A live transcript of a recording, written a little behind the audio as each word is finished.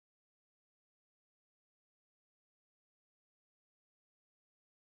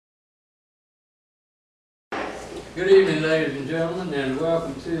Good evening, ladies and gentlemen, and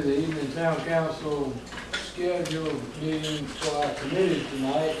welcome to the Evening Town Council scheduled meeting for our committee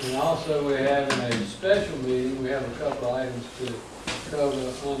tonight. And also we're having a special meeting. We have a couple of items to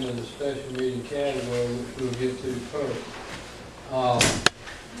cover under the special meeting category, which we'll get to first.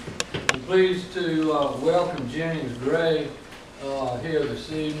 I'm pleased to welcome Jennings Gray here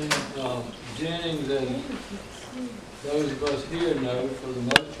this evening. Jennings, as those of us here know, for the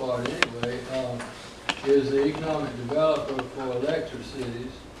most part anyway, is the economic developer for Electric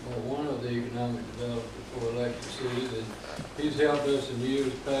Cities, or one of the economic developers for Electric Cities. And he's helped us in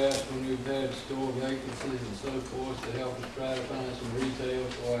years past when we've had store vacancies and so forth to help us try to find some retail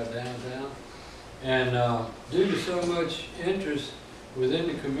for our downtown. And due to so much interest within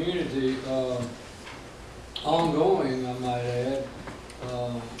the community, ongoing, I might add,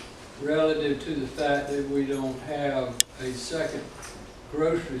 relative to the fact that we don't have a second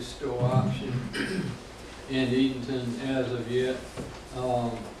grocery store option in Edenton as of yet.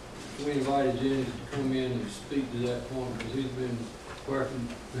 We invited Jennings to come in and speak to that point because he's been working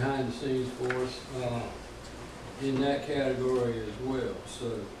behind the scenes for us in that category as well.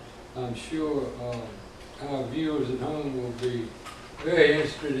 So I'm sure our viewers at home will be very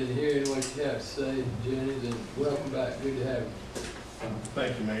interested in hearing what you have to say, Jennings, and welcome back. Good to have you.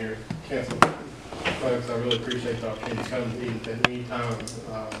 Thank you, Mayor. Council folks, I really appreciate the opportunity to come to Edenton anytime.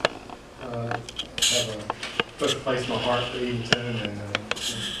 Have a special place in my heart for Edenton, and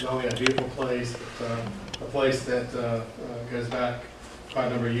not only a beautiful place, but a place that goes back quite a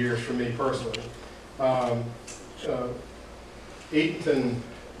number of years for me personally. Edenton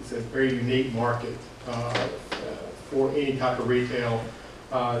is a very unique market for any type of retail.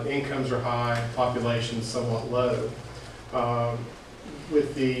 Incomes are high, population somewhat low.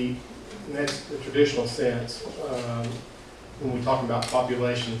 With the traditional sense, when we talk about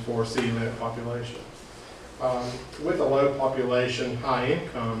population for city limit population. With a low population, high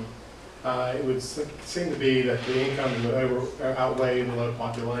income, it would seem to be that the income would outweigh the low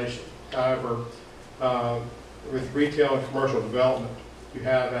population. However, with retail and commercial development, you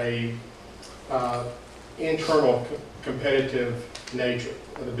have a internal competitive nature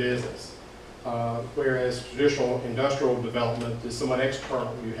of the business. Whereas traditional industrial development is somewhat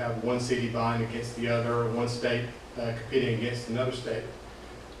external. You have one city buying against the other, or one state competing against another state.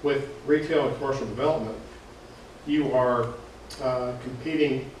 With retail and commercial development, you are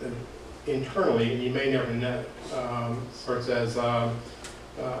competing internally, and you may never know. Such as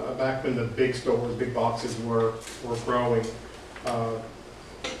back when the big stores, big boxes were growing,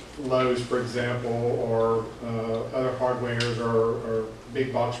 Lowe's, for example, or other hardwares or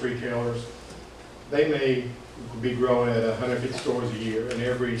big box retailers, they may be growing at 150 stores a year, and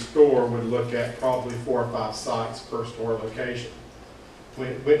every store would look at probably 4 or 5 sites per store location. When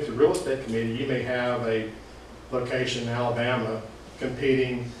it went to real estate committee, you may have a location in Alabama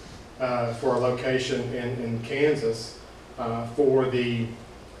competing for a location in Kansas for the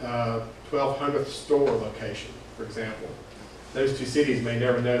 1200th store location, for example. Those two cities may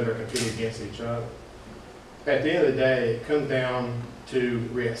never know they're competing against each other. At the end of the day, it comes down to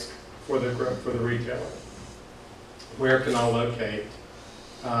risk for the retailer. Where can I locate,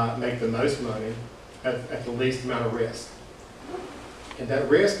 make the most money at the least amount of risk? And that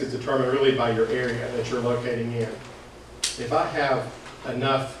risk is determined really by your area that you're locating in. If I have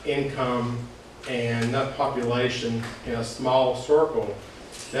enough income and enough population in a small circle,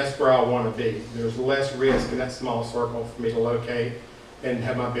 that's where I want to be. There's less risk in that small circle for me to locate and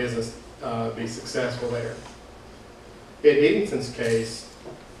have my business be successful there. In Edenton's case,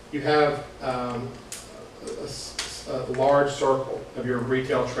 you have a large circle of your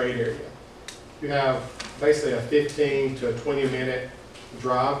retail trade area. You have basically a 15 to 20-minute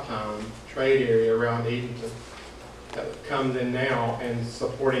drive time trade area around Edenton that comes in now and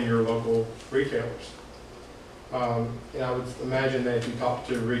supporting your local retailers. And I would imagine that if you talk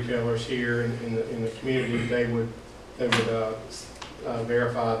to retailers here in the community, they would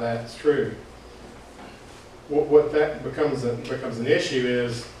verify that's true. What that becomes an issue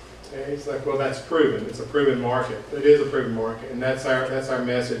is, it's like, well, that's proven. It's a proven market. It is a proven market, and that's our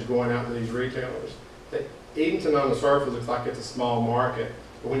message going out to these retailers. That Edenton on the surface looks like it's a small market,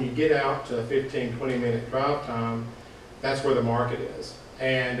 but when you get out to a 15, 20-minute drive time, that's where the market is.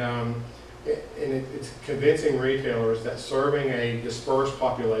 And it's convincing retailers that serving a dispersed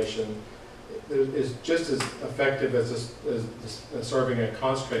population is just as effective as serving a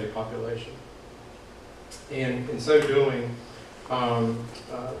concentrated population. And in so doing,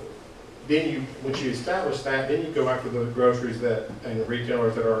 then once you establish that, then you go after the groceries and the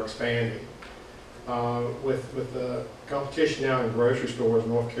retailers that are expanding. With the competition now in grocery stores in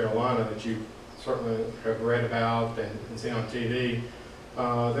North Carolina that you certainly have read about and seen on TV.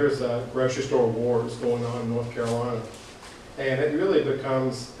 There's a grocery store wars going on in North Carolina. And it really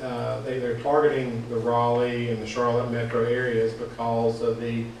becomes, they're targeting the Raleigh and the Charlotte metro areas because of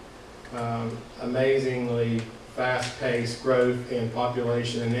the amazingly fast-paced growth in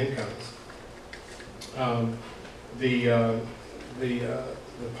population and incomes. The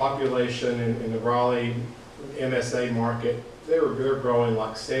population in the Raleigh MSA market, they're growing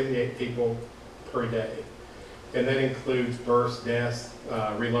like 78 people per day. And that includes births, deaths,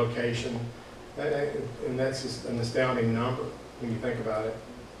 relocation. And that's just an astounding number when you think about it.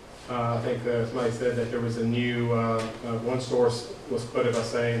 I think somebody said that there was a new, one source was quoted by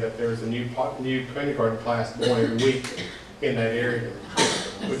saying that there was a new kindergarten class born every week in that area,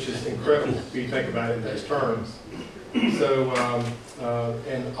 which is incredible if you think about it in those terms. So,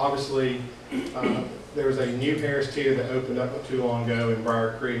 and obviously, there was a new Harris Teeter that opened up not too long ago in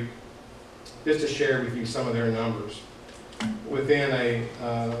Briar Creek. Just to share with you some of their numbers. Within a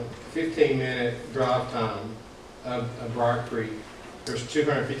 15-minute drive time of Briar Creek, there's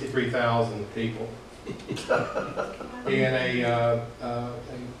 253,000 people. In a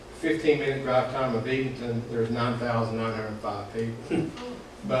 15-minute drive time of Edenton, there's 9,905 people.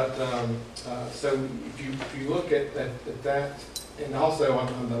 But so if you look at that, and also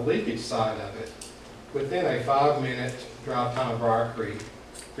on the leakage side of it, within a 5-minute drive time of Briar Creek,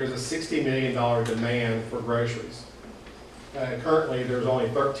 there's a $60 million demand for groceries. Currently, there's only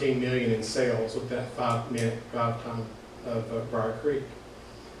 $13 million in sales with that 5-minute drive time of Briar Creek.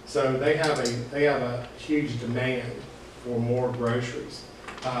 So they have a huge demand for more groceries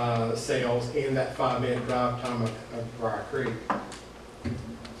sales in that 5-minute drive time of Briar Creek.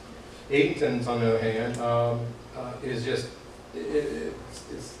 Edenton's, on the other hand, is just it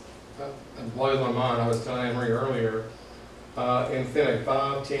blows my mind. I was telling Anne Marie earlier. Within a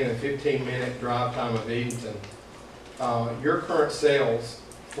 5, 10, and 15-minute drive time of Edenton, your current sales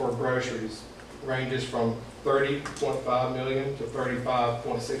for groceries ranges from $30.5 million to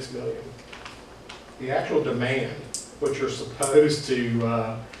 $35.6 million. The actual demand, what you're supposed to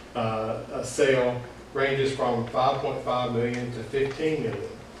sell, ranges from $5.5 million to $15 million.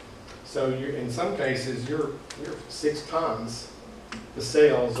 So in some cases, you're 6 times the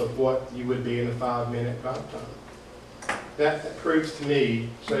sales of what you would be in a 5-minute drive time. That proves to me,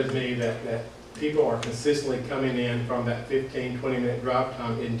 shows me that people are consistently coming in from that 15, 20-minute drive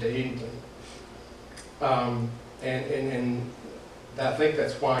time into Edenton. And I think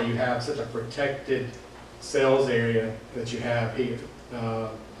that's why you have such a protected sales area that you have here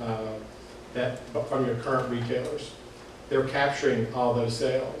from your current retailers. They're capturing all those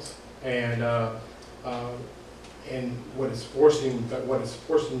sales. And what it's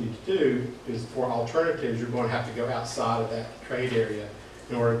forcing you to do is, for alternatives, you're going to have to go outside of that trade area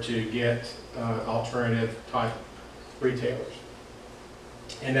in order to get alternative type retailers.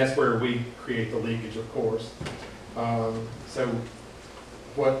 And that's where we create the leakage, of course. So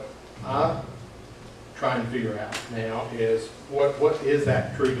what I'm trying to figure out now is what is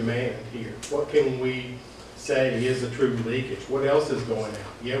that true demand here? What can we say is the true leakage? What else is going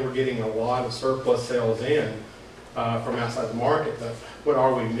out? Yeah, we're getting a lot of surplus sales in from outside the market, but what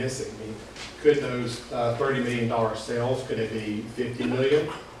are we missing? I mean, could those $30 million sales, could it be 50 million?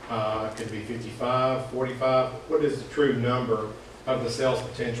 Could it be 55, 45? What is the true number of the sales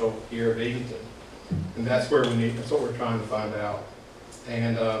potential here of Edenton? And that's where that's what we're trying to find out.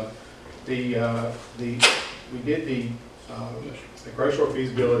 And we did the grocery store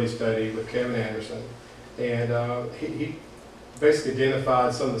feasibility study with Kevin Anderson, and he basically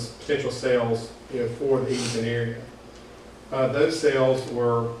identified some of the potential sales, for the Edenton area. Those sales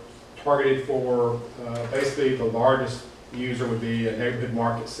were targeted for basically the largest user would be a neighborhood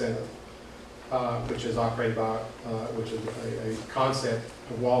market center, which is operated by, which is a concept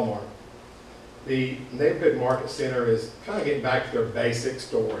of Walmart. The neighborhood market center is kind of getting back to their basic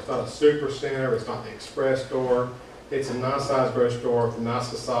store. It's not a super center, it's not the express store. It's a nice sized grocery store with a nice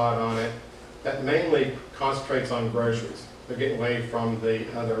facade on it that mainly concentrates on groceries. They're getting away from the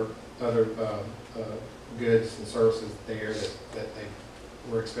other goods and services there that they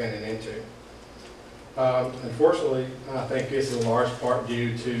were expanding into. Unfortunately, I think this is in large part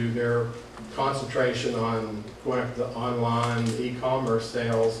due to their concentration on going after the online e-commerce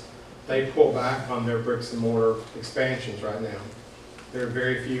sales. They pull back on their bricks and mortar expansions right now. There are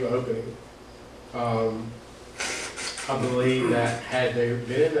very few opening. I believe that had they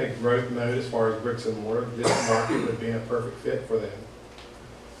been in a growth mode as far as bricks and mortar, this market would be a perfect fit for them.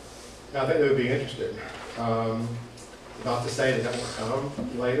 I think they would be interested. Not to say that won't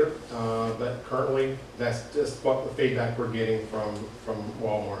come later, but currently that's just what the feedback we're getting from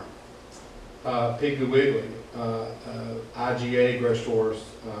Walmart. Piggly Wiggly, IGA grocery stores,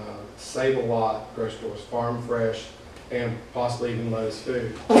 Save-A-Lot grocery stores, Farm Fresh, and possibly even Lowe's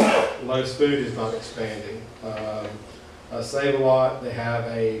Food. Lowe's Food is not expanding. Save-A-Lot, they have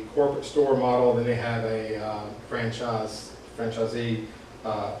a corporate store model, then they have a franchisee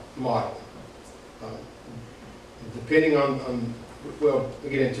model. Depending on, well, we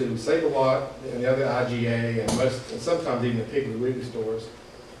get into Save-A-Lot and the other IGA and sometimes even the Piggly Wiggly stores.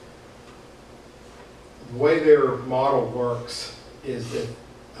 The way their model works is that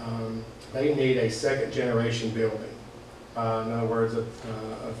they need a second generation building. In other words, a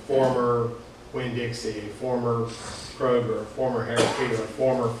former Winn-Dixie, a former Kroger, a former Harris Teeter, a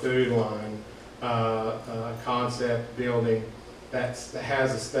former Food Line concept building that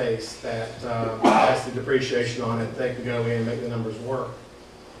has a space that has the depreciation on it. They can go in and make the numbers work.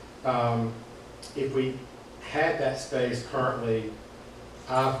 If we had that space currently,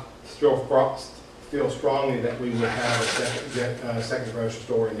 I still feel strongly that we would have a second grocery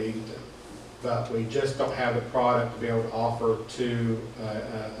store in Edenton. But we just don't have the product to be able to offer to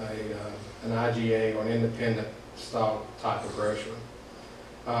an IGA or an independent style type of grocery.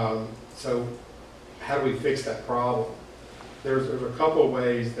 So how do we fix that problem? There's a couple of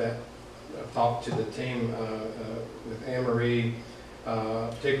ways that I've talked to the team with Anne-Marie,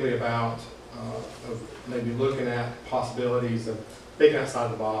 particularly about of maybe looking at possibilities of thinking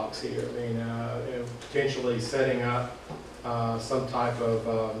outside the box here. I mean, potentially setting up some type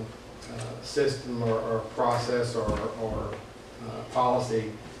of system or process or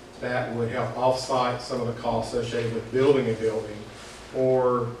policy that would help offset some of the costs associated with building a building,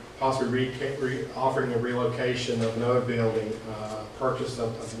 or possibly offering a relocation of another building, purchase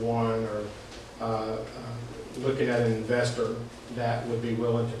of one, or looking at an investor that would be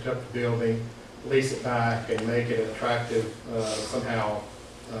willing to cut the building, lease it back, and make it attractive somehow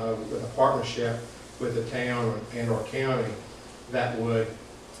with a partnership with the town and/or county that would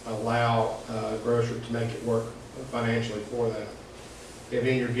allow a grocer to make it work financially for them. And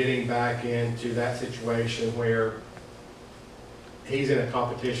then you're getting back into that situation where he's in a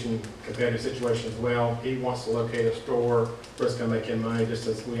competitive situation as well. He wants to locate a store where it's going to make him money, just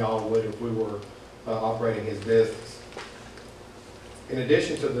as we all would if we were operating his business. In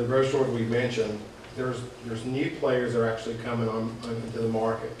addition to the grocery stores we mentioned, there's new players that are actually coming into the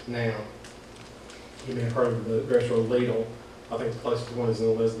market now. You may have heard of the grocery store Lidl. I think the closest one is in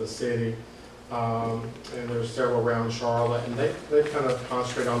Elizabeth City. And there's several around Charlotte, and they kind of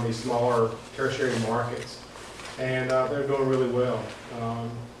concentrate on these smaller tertiary markets, and they're doing really well.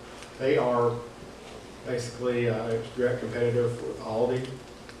 They are basically a direct competitor with Aldi.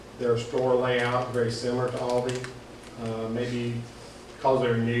 Their store layout very similar to Aldi, maybe because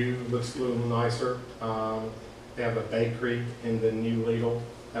they're new, looks a little nicer. They have a bakery in the new Lidl,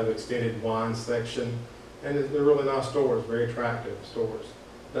 have an extended wine section, and they're really nice stores, very attractive stores,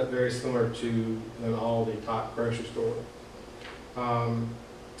 but very similar to an Aldi type grocery store.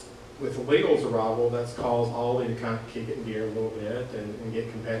 With Lidl's arrival, that's caused Aldi to kind of kick it in gear a little bit and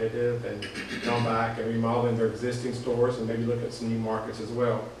get competitive and come back and remodeling their existing stores and maybe look at some new markets as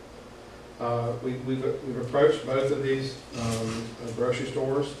well. We've approached both of these grocery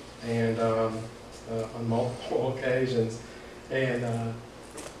stores and on multiple occasions, and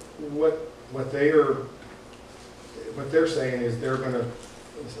what they're saying is they're going to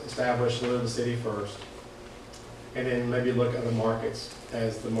establish Elizabeth City first, and then maybe look at the markets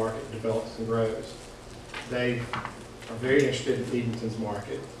as the market develops and grows. They are very interested in Edenton's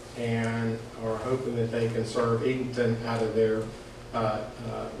market and are hoping that they can serve Edenton out of their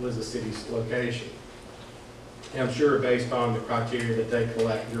Elizabeth City's location. And I'm sure based on the criteria that they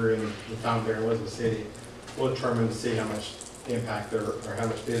collect during the time they're in Elizabeth City, we'll determine to see how much impact or how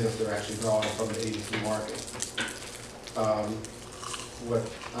much business they're actually drawing from the Edenton market.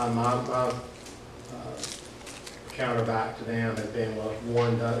 My counterback to them has been, well,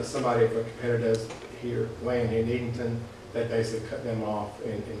 if somebody, if a competitor does here land in Edenton, they basically cut them off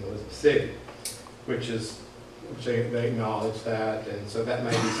in Elizabeth City, which they acknowledge that, and so that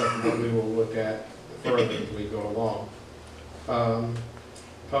may be something that we will look at further as we go along.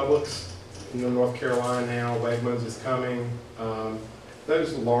 Publix in North Carolina now, Wegmans is coming.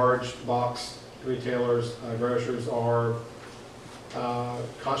 Those large box retailers, grocers are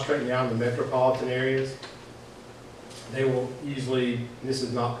concentrating down in the metropolitan areas. They will usually, this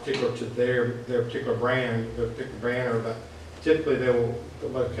is not particular to their particular brand, but typically they will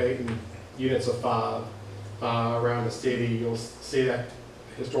locate in units of 5 around the city. You'll see that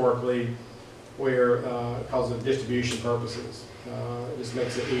historically where, because of distribution purposes, it just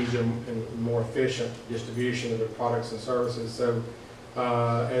makes it easier and more efficient distribution of their products and services. So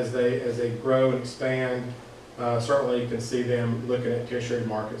as they grow and expand, certainly you can see them looking at tertiary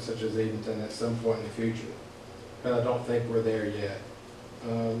markets such as Edenton at some point in the future. But I don't think we're there yet.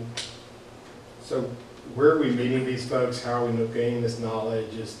 So where are we meeting these folks? How are we gaining this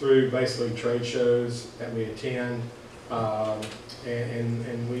knowledge? Is through basically trade shows that we attend.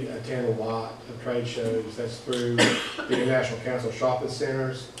 And we attend a lot of trade shows. That's through the International Council of Shopping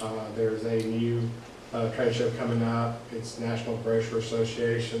Centers. There's a new trade show coming up. It's National Grocery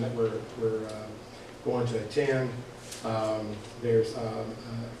Association that we're going to attend. There's a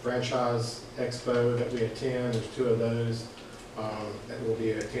franchise expo that we attend. There's 2 of those that we'll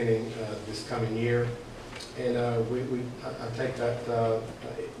be attending this coming year. And I take that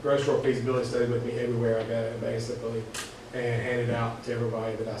grocery store feasibility study with me everywhere I go, basically, and hand it out to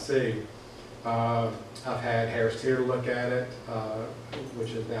everybody that I see. I've had Harris Teeter look at it,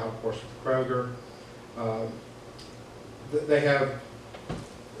 which is now, of course, Kroger. They have,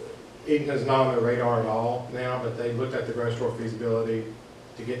 Edenton's not on their radar at all now, but they looked at the grocery store feasibility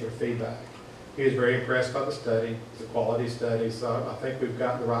to get their feedback. He was very impressed by the study. It's a quality study, so I think we've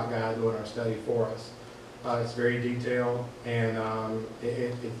got the right guy doing our study for us. It's very detailed, and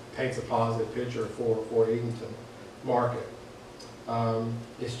it paints a positive picture for Edenton market.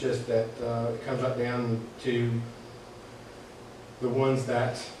 It's just that it comes right down to the ones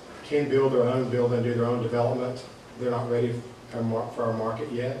that can build their own building and do their own development. They're not ready for our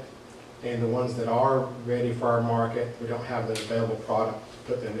market yet. And the ones that are ready for our market, we don't have the available product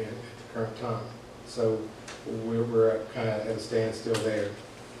to put them in at the current time. So we're kind of at a standstill there.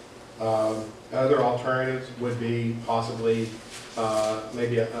 Other alternatives would be possibly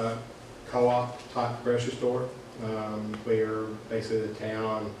maybe a co-op type grocery store, where basically the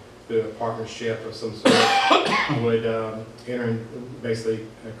town, through a partnership of some sort, would enter and basically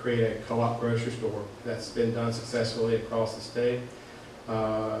create a co-op grocery store. That's been done successfully across the state.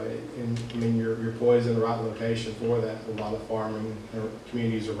 And I mean, you're poised in the right location for that. A lot of farming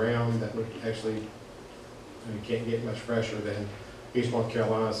communities around that would actually, you can't get much fresher than East North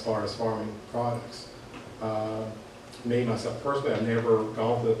Carolina as far as farming products. Me, myself personally, I've never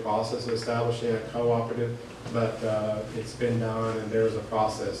gone through the process of establishing a cooperative, but it's been done, and there's a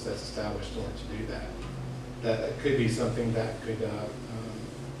process that's established in order to do that. That could be something that could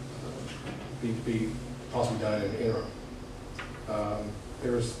be possibly done in the interim.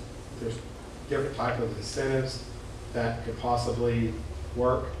 There's different type of incentives that could possibly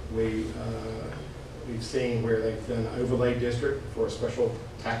work. We've seen where they've done an overlay district for a special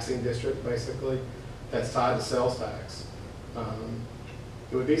taxing district, basically, that's tied to sales tax.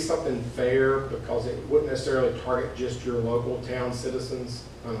 It would be something fair because it wouldn't necessarily target just your local town citizens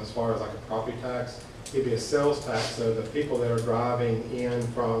as far as like a property tax. It'd be a sales tax, so the people that are driving in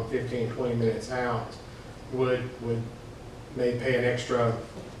from 15, 20 minutes out would may pay an extra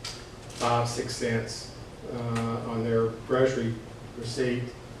 5, 6 cents on their grocery receipt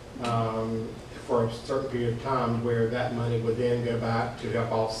for a certain period of time, where that money would then go back to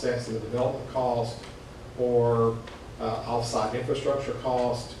help offset some of the development cost or off-site infrastructure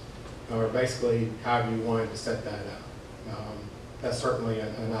cost, or basically however you wanted to set that up. That's certainly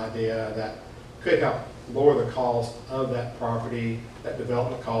an idea that could help lower the cost of that property, that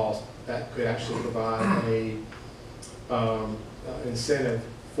development cost, that could actually provide a incentive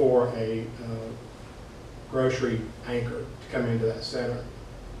for a grocery anchor to come into that center.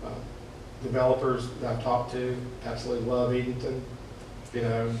 Developers that I've talked to absolutely love Edenton. You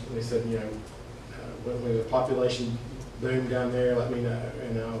know, they said, you know, when there's a population boom down there, let me know,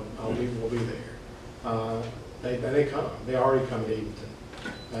 and we'll be there. They come. They already come to Edenton,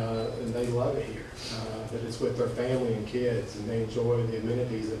 and they love it here. But it's with their family and kids, and they enjoy the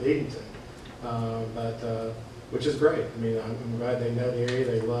amenities of Edenton. Which is great. I mean, I'm glad they know the area,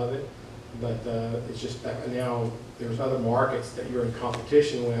 they love it. But it's just that now there's other markets that you're in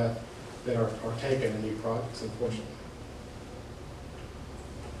competition with that are taking the new products, unfortunately.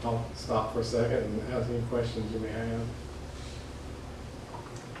 I'll stop for a second and ask any questions you may have.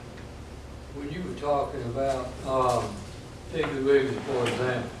 When you were talking about Piggly Wiggly, for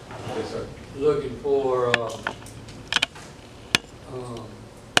example, Yes, sir. looking for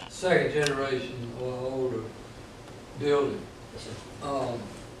second generation or older building, Yes, sir.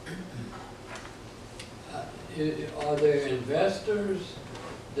 Are there investors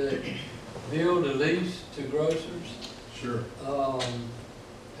that build a lease to grocers? Sure.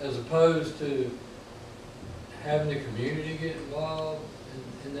 As opposed to having the community get involved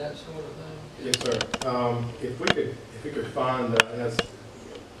in that sort of thing? Yes, sir. If we could find, that's,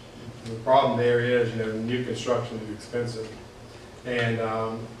 the problem there is, you know, new construction is expensive, and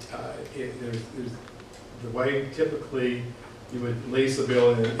there's the way typically you would lease a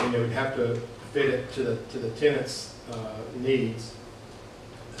building and you would have to fit it to the tenant's needs.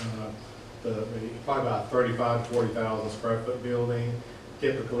 Probably about 35 to 40,000 square foot building.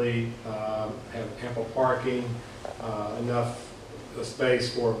 Typically have ample parking, enough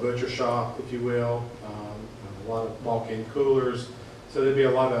space for a butcher shop, if you will, a lot of walk-in coolers. So there'd be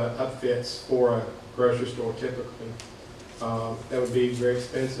a lot of upfits for a grocery store typically. That would be very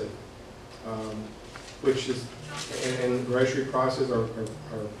expensive, which is, and grocery prices are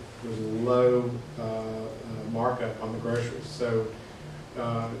there's a low markup on the groceries. So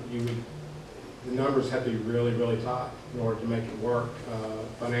the numbers have to be really, really tight in order to make it work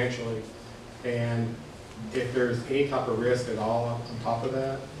financially. And if there's any type of risk at all on top of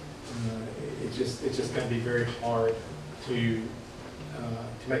that, it's just going to be very hard to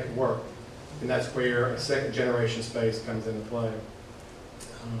make it work. And that's where a second generation space comes into play.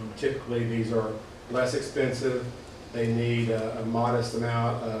 Typically these are less expensive. They need a modest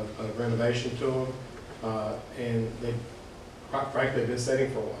amount of renovation to them, and they, quite frankly, been sitting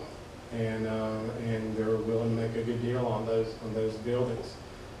for a while, and they're willing to make a good deal on those buildings.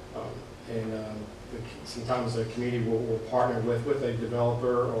 Sometimes the community will partner with a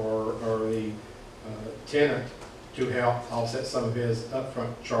developer or the tenant to help offset some of his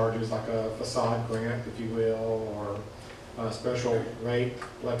upfront charges, like a facade grant, if you will, or a special rate,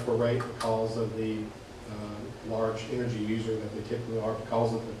 electrical rate, because of the large energy user that they typically are,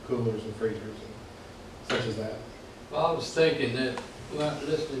 because of the coolers and freezers and such as that. Well, I was thinking that,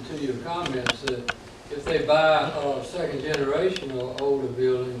 listening to your comments, that if they buy a second generation or older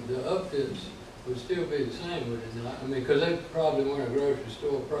building, the upfits would still be the same, would it not? I mean, because they probably weren't a grocery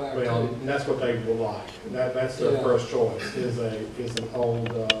store prior to. Well, and that's what they will like. That's their first choice, is an old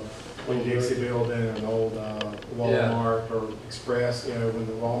Winn-Dixie building, an old Walmart or Express. You know, when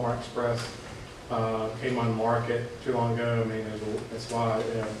the Walmart Express came on the market too long ago, I mean, that's why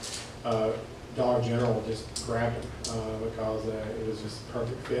Dollar General just grabbed them because it was just a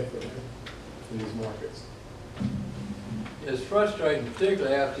perfect fit for them in these markets. It's frustrating,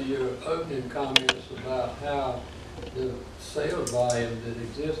 particularly after your opening comments about how the sales volume that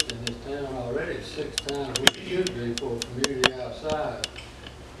exists in this town already is 6 times what it should be for a community outside.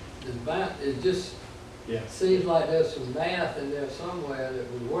 It just seems like there's some math in there somewhere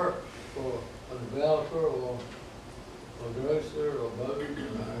that would work for a developer or a grocer or both.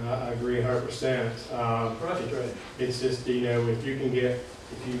 I agree 100%. Frustrating. It's just, you know, if you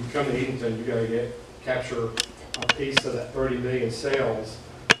come to Edenton, you got to capture a piece of that 30 million sales,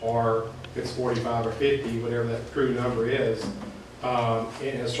 or if it's 45 or 50, whatever that true number is,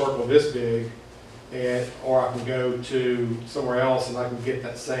 in a circle this big, or I can go to somewhere else and I can get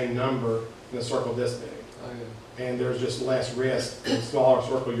that same number in a circle this big. Okay. And there's just less risk. The smaller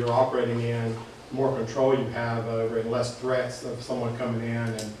circle you're operating in, the more control you have over it, less threats of someone coming in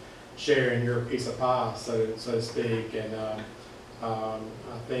and sharing your piece of pie, so to speak. And I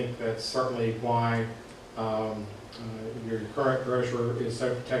think that's certainly why your current grocer is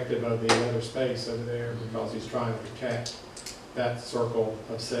so protective of the other space over there, because he's trying to protect that circle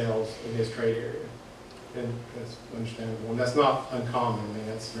of sales in his trade area. And that's understandable. And that's not uncommon. I mean,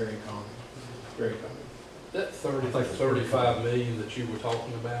 that's very common. Very common. That 35 million that you were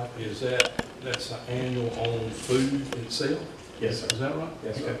talking about, that's the annual on food itself? Yes, sir. Is that right?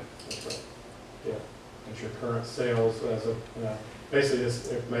 Yes, sir. Okay. That's right. Yeah. That's your current sales as of, basically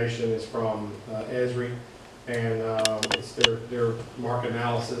this information is from Esri, and it's their market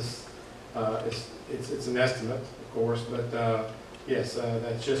analysis. It's an estimate, of course, but yes,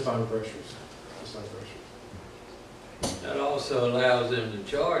 that's just on groceries. Just on groceries. That also allows them to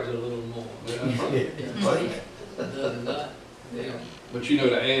charge a little more. Does it not? Yeah. But you know,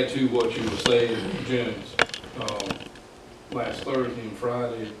 to add to what you were saying, Jennings, last Thursday and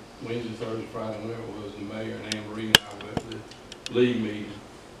Friday, Wednesday, Thursday, Friday, whenever it was, the mayor and Anne Marie and I were at the league meeting,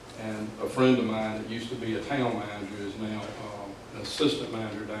 and a friend of mine that used to be a town manager is now an assistant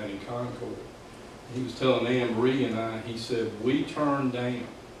manager down in Concord. He was telling Anne Marie and I, he said, we turned down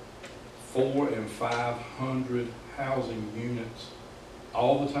 400 and 500 housing units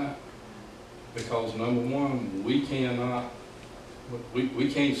all the time, because number one, we can't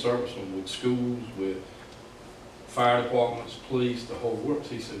service them with schools, with fire departments, police, the whole works.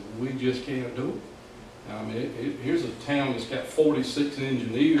 He said, we just can't do it. I mean, here's a town that's got 46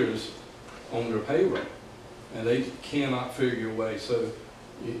 engineers on their payroll, and they cannot figure a way. So,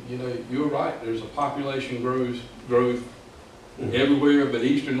 you know, you're right. There's a population growth everywhere but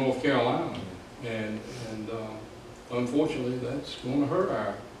eastern North Carolina, and unfortunately, that's going to hurt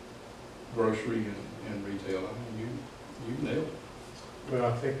our grocery and retail. I mean, you nailed it. Well,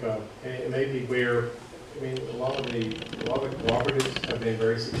 I think it may be where I mean, a lot of the cooperatives have been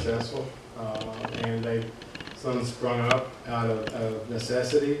very successful, and some sprung up out of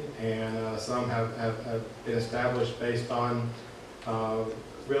necessity, and some have been established based on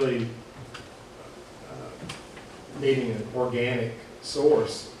really needing an organic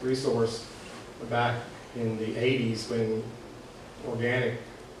resource back in the 80s when organic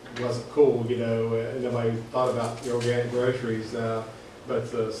wasn't cool, you know, nobody thought about the organic groceries, but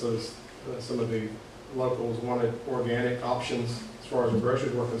some of the locals wanted organic options as far as the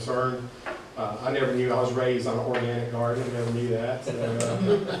groceries were concerned. I never knew, I was raised on an organic garden, I never knew that. So,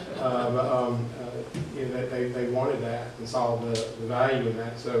 you know, they wanted that and saw the value in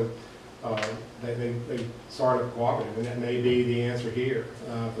that. So they started a cooperative, and that may be the answer here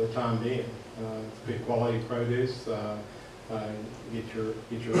for the time being. Good quality produce, get your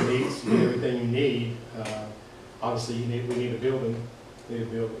needs, get everything you need. Obviously, we need a building to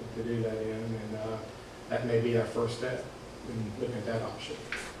do that in, and that may be our first step in looking at that option.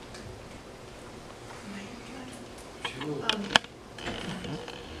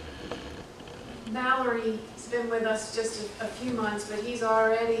 Mallory's been with us just a few months, but he's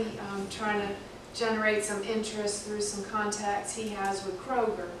already trying to generate some interest through some contacts he has with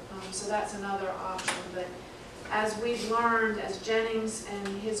Kroger. So that's another option. But as we've learned, as Jennings and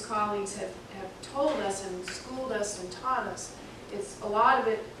his colleagues have told us and schooled us and taught us, a lot of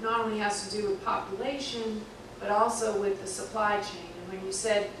it not only has to do with population, but also with the supply chain. And when you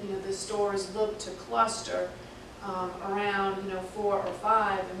said, you know, the stores look to cluster around, you know, 4 or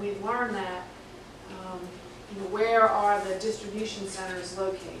 5, and we've learned that, you know, where are the distribution centers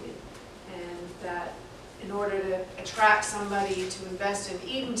located, and that in order to attract somebody to invest in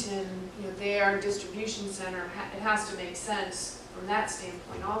Edenton, you know, their distribution center, it has to make sense from that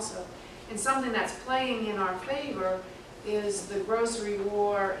standpoint also. And something that's playing in our favor is the grocery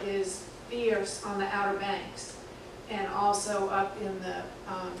war is fierce on the Outer Banks and also up in the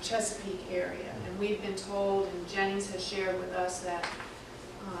Chesapeake area. And we've been told, and Jennings has shared with us that,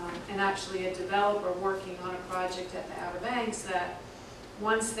 and actually a developer working on a project at the Outer Banks, that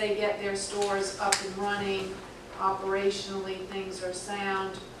once they get their stores up and running, operationally things are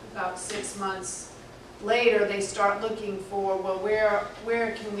sound, about 6 months later they start looking for, well,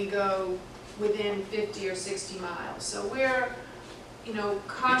 where can we go within 50 or 60 miles? So we're, you know,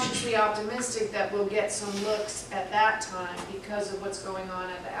 cautiously optimistic that we'll get some looks at that time because of what's going on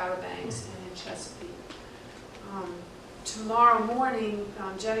at the Outer Banks and in Chesapeake. Tomorrow morning,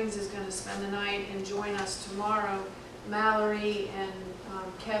 Jennings is going to spend the night and join us tomorrow. Mallory and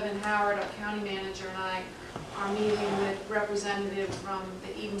Kevin Howard, our county manager, and I are meeting with representatives from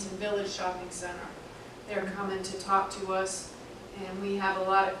the Edenton Village Shopping Center. They're coming to talk to us, and we have a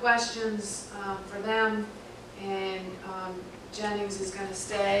lot of questions for them, and Jennings is going to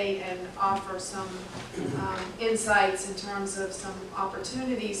stay and offer some insights in terms of some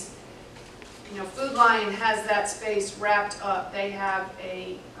opportunities. You know, Food Lion has that space wrapped up. They have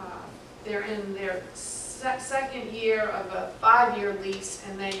they're in their second year of a 5-year lease,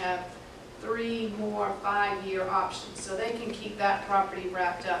 and they have 3 more 5-year options. So they can keep that property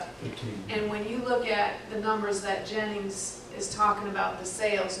wrapped up. And when you look at the numbers that Jennings is talking about, the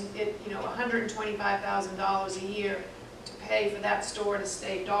sales, you know, $125,000 a year to pay for that store to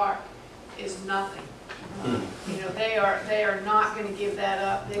stay dark is nothing. You know, they are not going to give that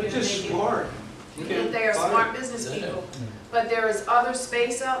up. They're just smart. They are smart business people. But there is other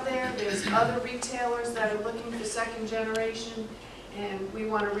space out there. There's other retailers that are looking for second generation, and we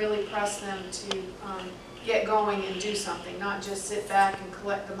want to really press them to get going and do something, not just sit back and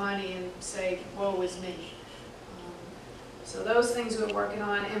collect the money and say, woe is me. So those things we're working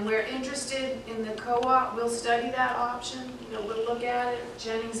on, and we're interested in the co-op. We'll study that option. You know, we'll look at it.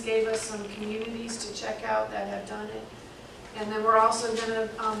 Jennings gave us some communities to check out that have done it. And then we're also going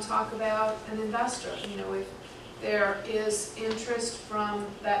to talk about an investor. You know, if there is interest from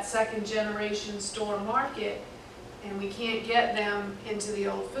that second generation store market and we can't get them into the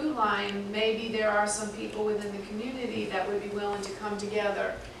old Food Lion, maybe there are some people within the community that would be willing to come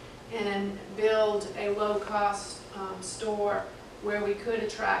together and build a low-cost store where we could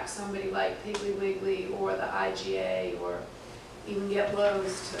attract somebody like Piggly Wiggly or the IGA, or even get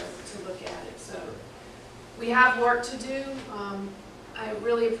Lowe's to look at it. So we have work to do. I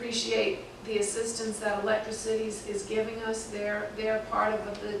really appreciate the assistance that Electricities is giving us. They're part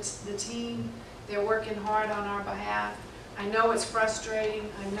of the team. They're working hard on our behalf. I know it's frustrating.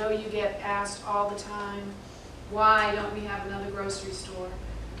 I know you get asked all the time, why don't we have another grocery store?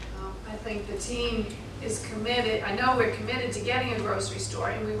 I think the team is committed. I know we're committed to getting a grocery store,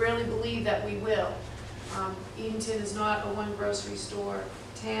 and we really believe that we will. Edenton is not a one grocery store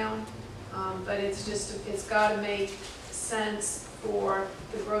town. But it's just, it's gotta make sense for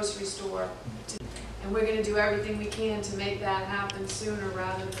the grocery store. And we're gonna do everything we can to make that happen sooner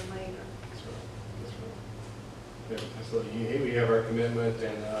rather than later. That's right. That's right. Yeah, absolutely. We have our commitment,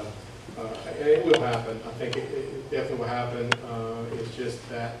 and it will happen. I think it definitely will happen. It's just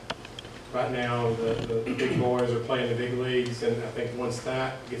that right now the big boys are playing the big leagues, and I think once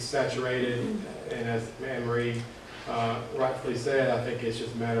that gets saturated, and as Anne Marie rightfully said, I think it's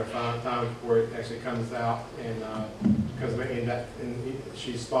just a matter of time before it actually comes out, and and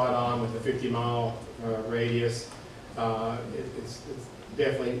she's spot on with the 50-mile radius. It's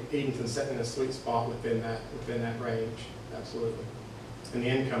definitely Edenton's setting a sweet spot within that range. Absolutely. And the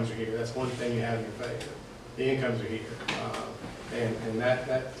incomes are here. That's one thing you have in your favor. The incomes are here, and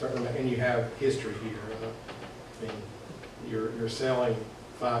that certainly, and you have history here. I mean, you're selling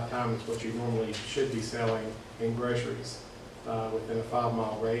 5 times what you normally should be selling in groceries within a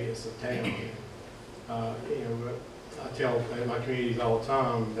 5-mile radius of town. I tell my communities all the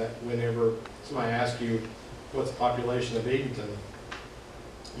time that whenever somebody asks you what's the population of Edenton,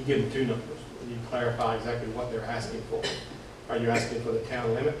 you give them 2 numbers. You clarify exactly what they're asking for. Are you asking for the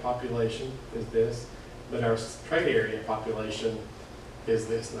town limit population, is this, but our trade area population is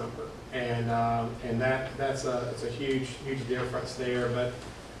this number. And that's a huge difference there. But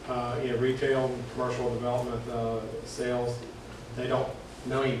retail and commercial development sales, they don't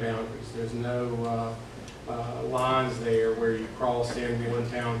know any boundaries. There's no lines there where you cross in one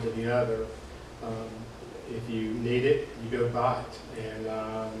town to the other. If you need it, you go buy it, and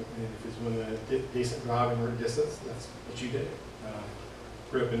if it's within a decent driving distance, that's what you do.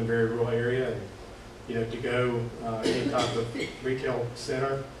 Grew up in a very rural area, and to go any type of retail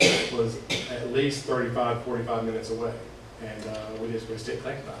center was at least 35, 45 minutes away, and we just didn't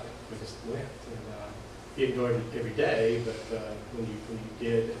think about it. We just went, and you didn't go every day, but when you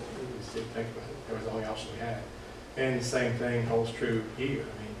did, we just didn't think about it. That was the only option we had. And the same thing holds true here.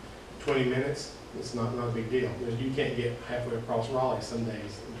 I mean, 20 minutes. It's not a big deal. You can't get halfway across Raleigh some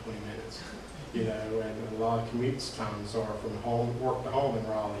days in 20 minutes, and a lot of commute times are from work to home in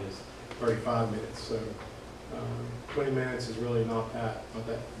Raleigh is 35 minutes. So 20 minutes is really not that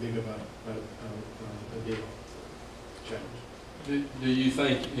big of a deal, challenge. Do you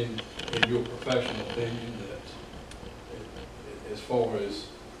think, in your professional opinion, that as far as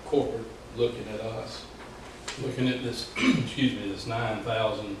corporate looking at us, looking at this, this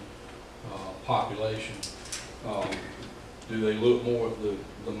 9,000 population, do they look more at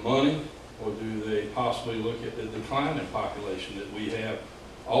the money, or do they possibly look at the declining population that we have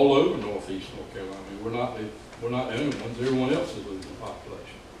all over northeast North Carolina? I mean, we're not the only ones. Everyone else is losing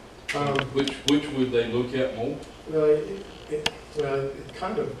population. Which would they look at more? Well, it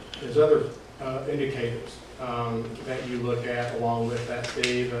kind of, there's other indicators that you look at along with that,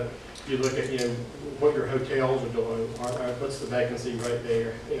 Steve. You look at what your hotels are doing. What's the vacancy rate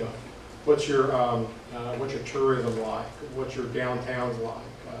there? What's your tourism like? What's your downtowns like?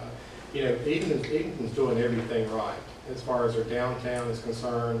 Edenton's doing everything right as far as their downtown is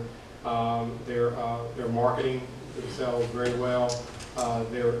concerned. Their marketing themselves very well.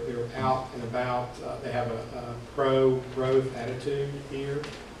 They're out and about. They have a pro-growth attitude here,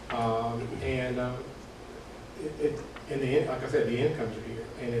 and like I said, the incomes are here,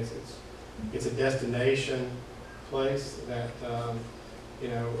 and it's a destination place that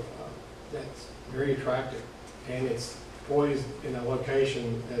that's very attractive, and it's poised in a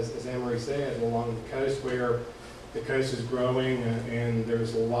location, as Anne-Marie said, along the coast where the coast is growing, and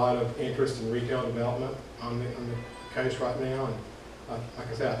there's a lot of interest in retail development on the coast right now. And like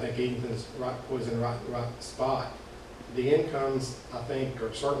I said, I think Edenton's poised in the right spot. The incomes, I think,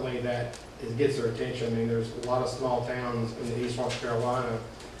 are certainly that it gets their attention. I mean, there's a lot of small towns in the East North Carolina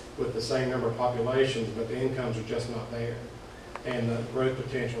with the same number of populations, but the incomes are just not there, and the growth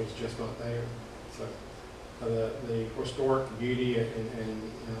potential is just not there. So the historic beauty of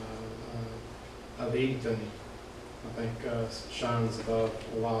Edenton, I think, shines above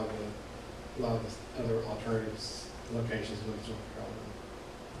a lot of the other alternatives locations in North Carolina.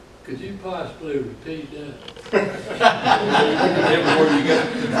 Could you possibly repeat that? Everywhere you go.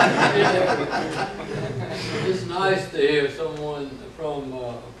 It's nice to hear someone from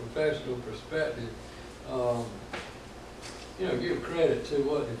a professional perspective, give credit to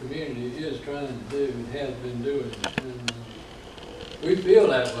what the community is trying to do and has been doing. And we feel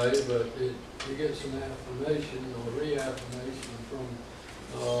that way, but to get some affirmation or reaffirmation from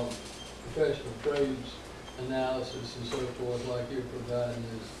professional trades analysis and so forth, like you're providing,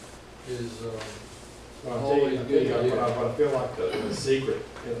 is always good. What I feel like the secret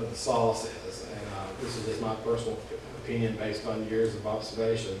of the sauce is, and this is just my personal opinion based on years of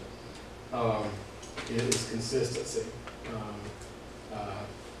observation, is consistency.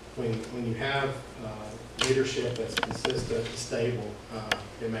 When you have leadership that's consistent, stable,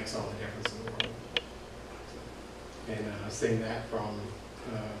 it makes all the difference in the world. And I've seen that from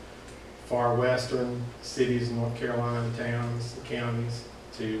far western cities, North Carolina towns, counties,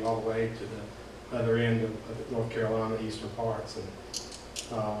 to all the way to the other end of North Carolina, eastern parts.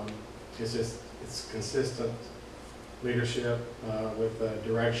 And it's consistent leadership with a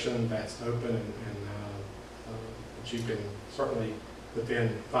direction that's open and that you can certainly, within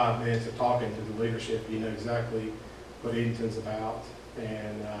 5 minutes of talking to the leadership, you know exactly what Edenton's about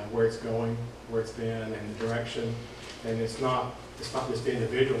and where it's going, where it's been, and the direction. And it's not just the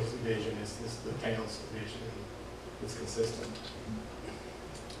individual's vision, it's the town's vision. It's consistent.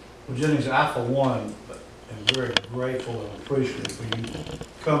 Well, Jennings, I for one am very grateful and appreciative for you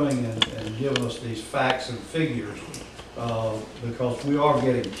coming and giving us these facts and figures because we are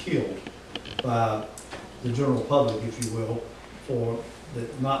getting killed by the general public, if you will, for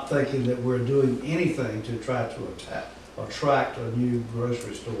not thinking that we're doing anything to try to attract a new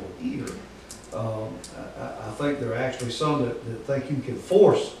grocery store here. I think there are actually some that think you can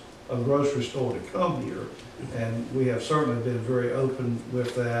force a grocery store to come here, and we have certainly been very open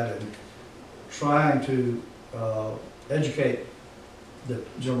with that and trying to educate the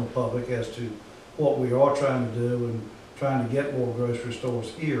general public as to what we are trying to do and trying to get more grocery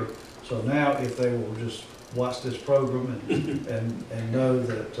stores here. So now if they will just watch this program and know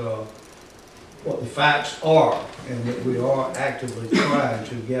that what the facts are and that we are actively trying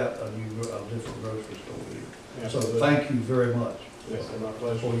to get a different grocery store here. Absolutely. So thank you very much My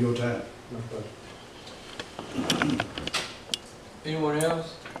pleasure. for your time. My pleasure. Anyone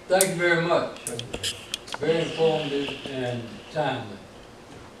else? Thank you very much. Very informative and timely.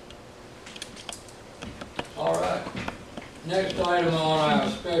 All right. Next item on our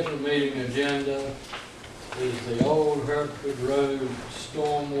special meeting agenda is the Old Hertford Road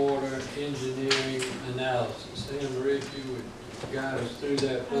Stormwater Engineering Analysis. Anne Marie, if you would guide us through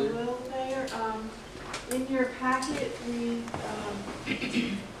that, I please. will, Mayor. In your packet, we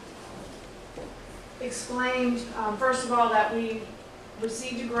explained, first of all, that we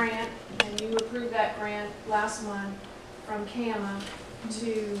received a grant, and you approved that grant last month from CAMA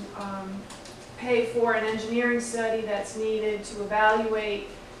to pay for an engineering study that's needed to evaluate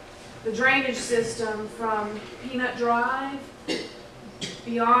the drainage system from Peanut Drive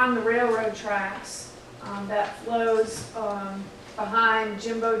beyond the railroad tracks that flows behind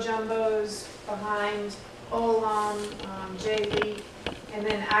Jimbo Jumbo's, behind Olam, J. Leak, and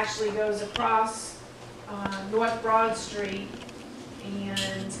then actually goes across North Broad Street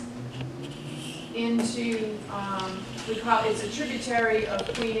and into, it's a tributary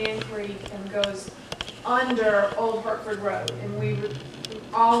of Queen Anne Creek and goes under Old Hertford Road. And we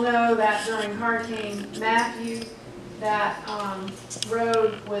all know that during Hurricane Matthew, that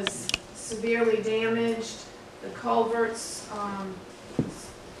road was severely damaged. The culverts, I'm trying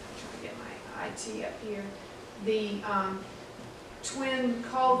to get my IT up here. The twin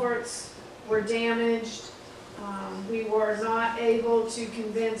culverts were damaged. We were not able to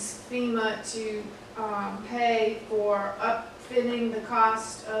convince FEMA to pay for upfitting the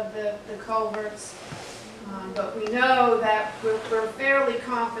cost of the culverts. But we know that we're fairly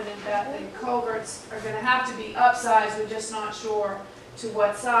confident that the culverts are going to have to be upsized. We're just not sure to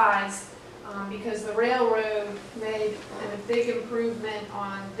what size because the railroad made a big improvement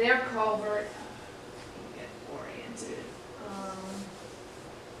on their culvert. Get oriented.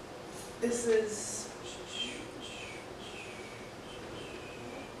 This is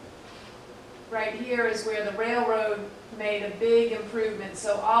right here is where the railroad made a big improvement.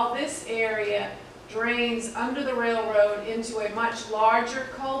 So all this area drains under the railroad into a much larger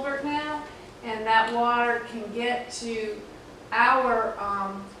culvert now, and that water can get to our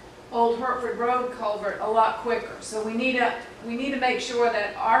Old Hertford Road culvert a lot quicker. So we need to make sure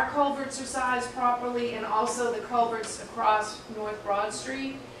that our culverts are sized properly and also the culverts across North Broad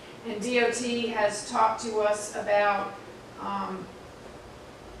Street. And DOT has talked to us about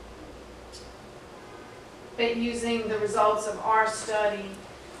using the results of our study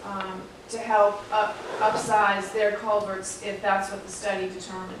to help upsize their culverts if that's what the study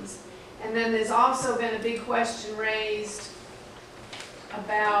determines. And then there's also been a big question raised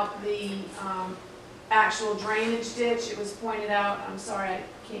about the actual drainage ditch. It was pointed out, I'm sorry, I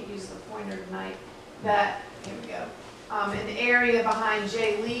can't use the pointer tonight, that, here we go, an area behind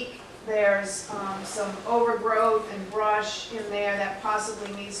J. Leak, there's some overgrowth and brush in there that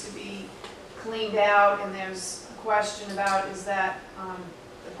possibly needs to be cleaned out, and there's a question about is that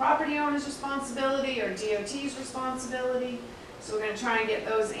the property owner's responsibility or DOT's responsibility. So we're gonna try and get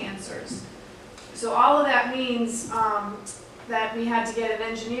those answers. So all of that means that we had to get an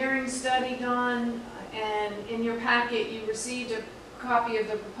engineering study done, and in your packet, you received a copy of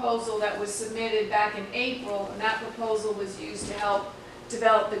the proposal that was submitted back in April, and that proposal was used to help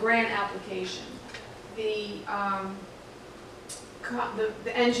develop the grant application. The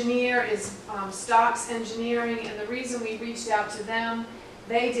engineer is Stocks Engineering, and the reason we reached out to them,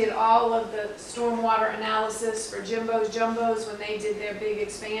 they did all of the stormwater analysis for Jimbo's Jumbos when they did their big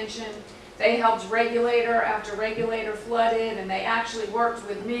expansion. They helped regulator after regulator flooded, and they actually worked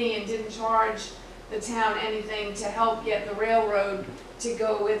with me and didn't charge the town anything to help get the railroad to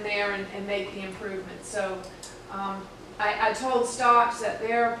go in there and make the improvements. So I told Stocks that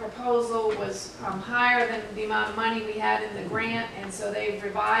their proposal was higher than the amount of money we had in the grant, and so they've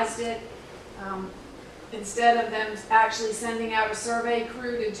revised it. Instead of them actually sending out a survey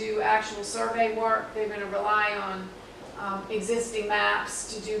crew to do actual survey work, they're going to rely on existing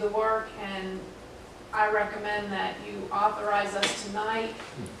maps to do the work, and I recommend that you authorize us tonight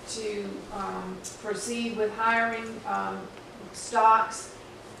to proceed with hiring Stocks.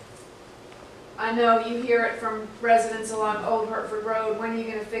 I know you hear it from residents along Old Hertford Road, when are you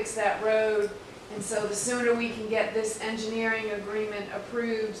going to fix that road? And so the sooner we can get this engineering agreement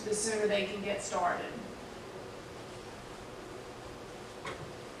approved, the sooner they can get started.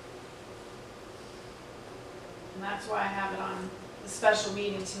 And that's why I have it on the special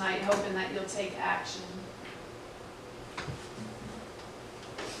meeting tonight, hoping that you'll take action.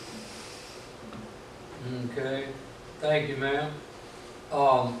 Okay, thank you, ma'am.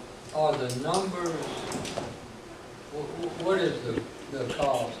 Are the numbers, what is the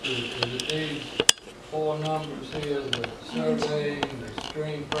cost? Is it these four numbers here, the surveying, the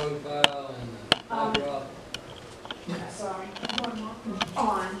stream profile, and the hydraulic? Sorry.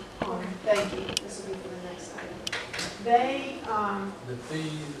 On, thank you. This will be for the next item. They, The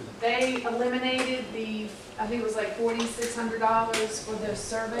fees? they eliminated the, I think it was like $4,600 for the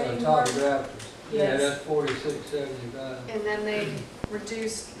surveying work. Topographers. Yeah, Yes. that's $46.75. And then they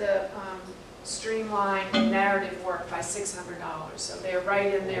reduced the streamline and narrative work by $600. So they're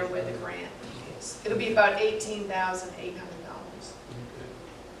right in there with the grant. It'll be about $18,800. Okay.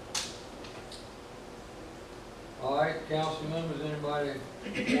 All right, council members, anybody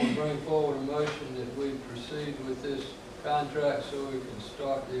want to bring forward a motion that we proceed with this contract so we can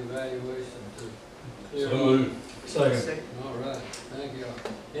start the evaluation to clear So up? moved. Second. All right, thank you.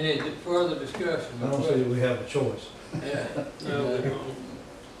 Any further discussion? I don't see that we have a choice. Yeah, no, we don't.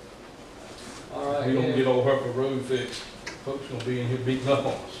 All right. We don't yeah. get Old Hertford Road fixed, folks gonna be in here beating up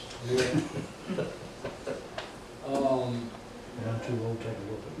on us. Yeah. Yeah, I'm too old to take a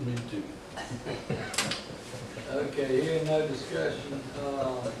look at it. Me too. Okay, hearing no discussion,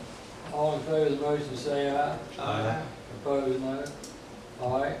 all in favor of the motion say aye. Aye. Opposed, no.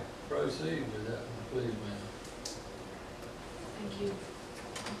 All right, proceed with that one, please, ma'am. Thank you.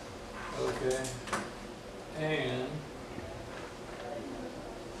 Okay. And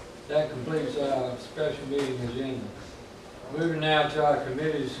that completes our special meeting agenda. Moving now to our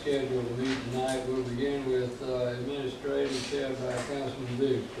committee schedule to meet tonight, we'll begin with administrative chaired by Councilman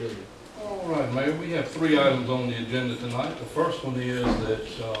Biggs, please. All right, Mayor, we have 3 items on the agenda tonight. The first one is that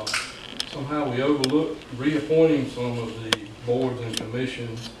somehow we overlooked reappointing some of the boards and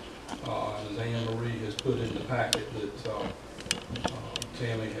commissions, as Anne Marie has put in the packet that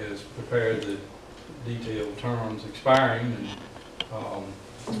Tammy has prepared the detailed terms expiring,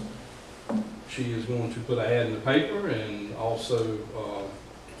 and she is going to put an ad in the paper and also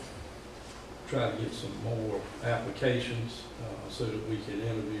try to get some more applications so that we can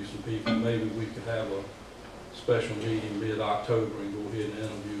interview some people. Maybe we could have a special meeting mid-October and go ahead and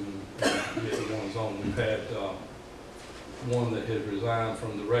interview them and get the ones on. We've had one that has resigned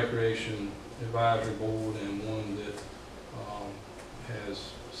from the Recreation Advisory Board and one that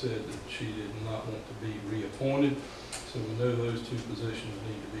has said that she did not want to be reappointed. So we know those 2 positions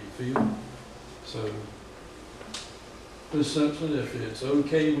need to be filled. So, Ms. Simpson, if it's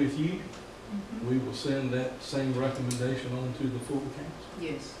okay with you, we will send that same recommendation on to the full council.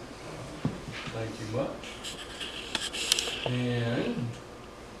 Yes. Thank you much. And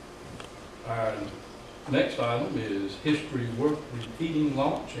our next item is History Worth Repeating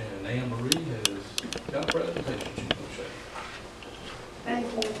launch, and Anne Marie has got a presentation she's going to share. Thank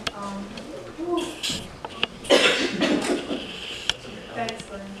you. Thanks,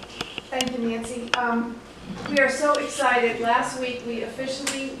 Lynn. Thank you, Nancy. We are so excited. Last week we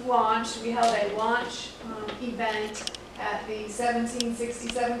officially launched. We held a launch event at the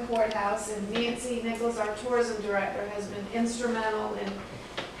 1767 courthouse, and Nancy Nichols, our tourism director, has been instrumental in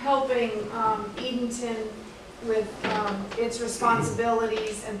helping Edenton with its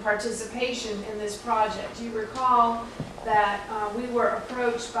responsibilities and participation in this project. You recall that we were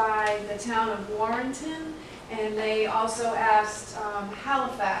approached by the town of Warrenton, and they also asked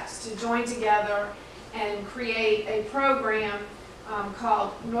Halifax to join together and create a program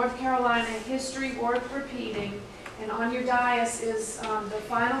called North Carolina History Worth Repeating. And on your dais is the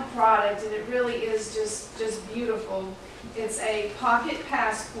final product, and it really is just beautiful. It's a pocket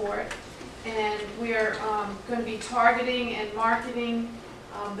passport, and we're going to be targeting and marketing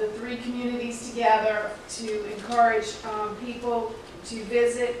the 3 communities together to encourage people to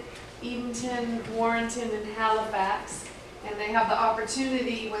visit Edenton, Warrenton, and Halifax. And they have the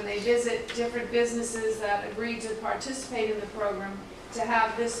opportunity, when they visit different businesses that agree to participate in the program, to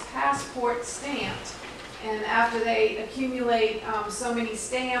have this passport stamped. And after they accumulate so many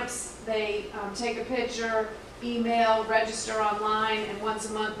stamps, they take a picture, email, register online, and once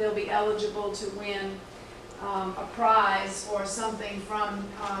a month they'll be eligible to win a prize or something from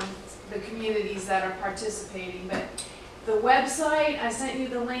the communities that are participating. But the website, I sent you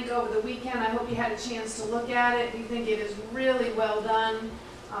the link over the weekend. I hope you had a chance to look at it. We think it is really well done.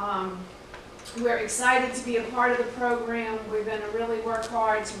 We're excited to be a part of the program. We're going to really work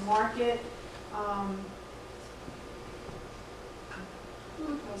hard to market. I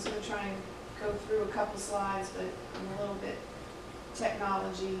was going to try and go through a couple slides, but I'm a little bit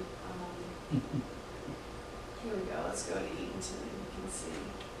technology. Here we go. Let's go to Edenton and you can see.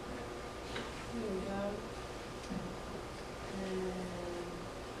 Here we go. And,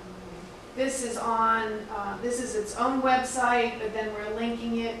 this is on, this is its own website, but then we're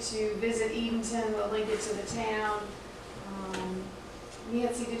linking it to Visit Edenton. We'll link it to the town.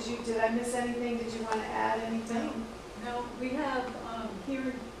 Nancy, did I miss anything? Did you want to add anything? No, we have,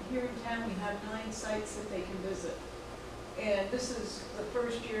 here in town, we have 9 sites that they can visit. And this is the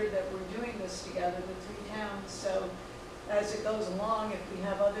first year that we're doing this together, the 3 towns. So as it goes along, if we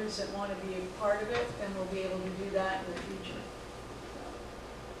have others that want to be a part of it, then we'll be able to do that in the future.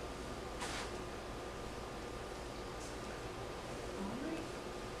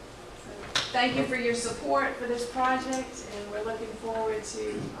 Thank you for your support for this project, and we're looking forward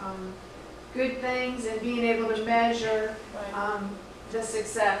to good things and being able to measure the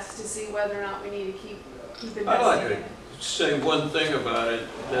success to see whether or not we need to keep investing I'd like in it. to say one thing about it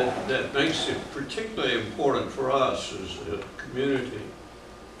that makes it particularly important for us as a community.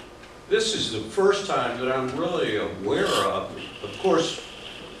 This is the first time that I'm really aware of course,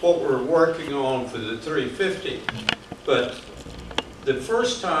 what we're working on for the 350, but the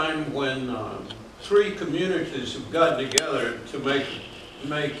first time when 3 communities have gotten together to make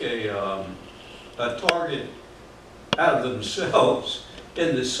a target out of themselves,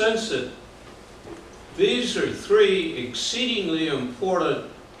 in the sense that these are 3 exceedingly important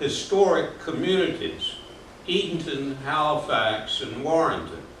historic communities: Edenton, Halifax, and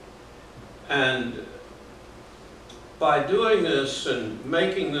Warrenton. And by doing this and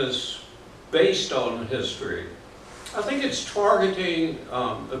making this based on history, I think it's targeting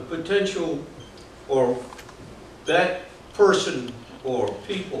a potential, or that person or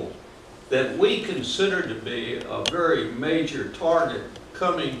people that we consider to be a very major target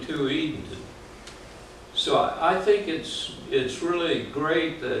coming to Edenton. So I think it's really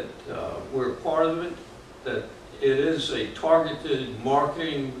great that we're part of it, that it is a targeted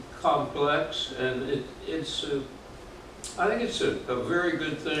marketing complex, and I think it's a very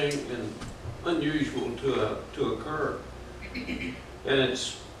good thing and unusual to occur. And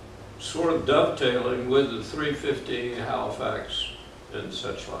it's sort of dovetailing with the 350 Halifax and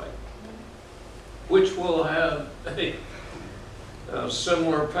such like, which will have a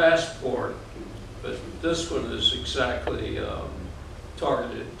similar passport, but this one is exactly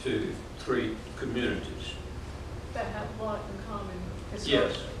targeted to 3 communities. That have a lot in common.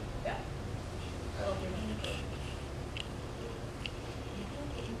 Yes. Yeah. That'll be wonderful.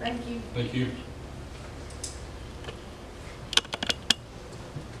 Thank you. Thank you.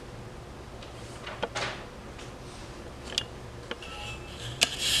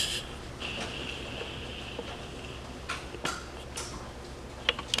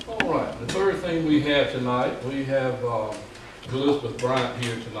 All right, the third thing we have tonight, we have Elizabeth Bryant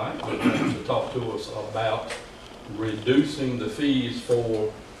here tonight who wants to talk to us about reducing the fees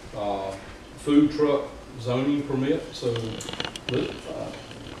for food truck zoning permit. So, Elizabeth,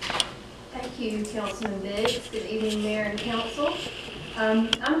 Thank you, Councilman Biggs. Good evening, Mayor and Council. I'm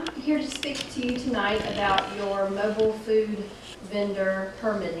here to speak to you tonight about your mobile food vendor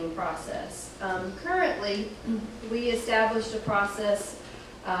permitting process. Currently, we established a process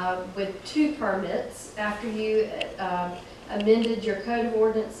with 2 permits after you amended your code of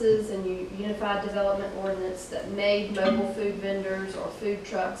ordinances and your unified development ordinance that made mobile food vendors or food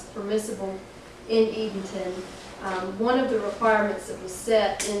trucks permissible in Edenton. One of the requirements that was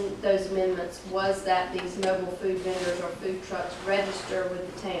set in those amendments was that these mobile food vendors or food trucks register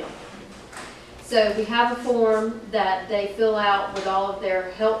with the town. So we have a form that they fill out with all of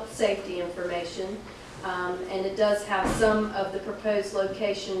their health safety information, and it does have some of the proposed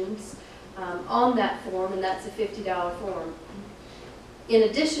locations on that form, and that's a $50 form. In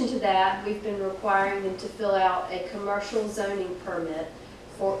addition to that, we've been requiring them to fill out a commercial zoning permit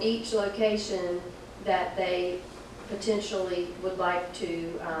for each location that they potentially would like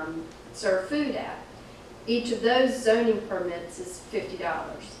to serve food at. Each of those zoning permits is $50.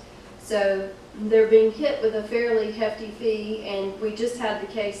 So they're being hit with a fairly hefty fee, and we just had the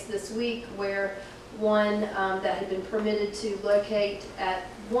case this week where one that had been permitted to locate at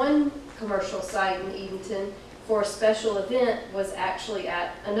one commercial site in Edenton for a special event was actually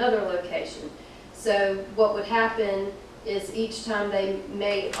at another location. So what would happen is each time they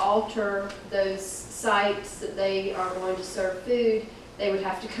may alter those sites that they are going to serve food, they would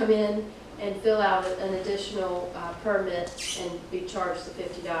have to come in and fill out an additional permit and be charged the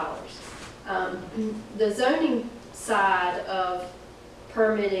 $50. The zoning side of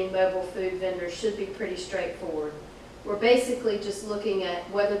permitting mobile food vendors should be pretty straightforward. We're basically just looking at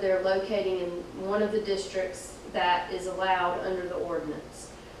whether they're locating in one of the districts that is allowed under the ordinance.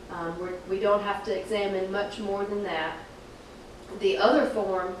 We don't have to examine much more than that. The other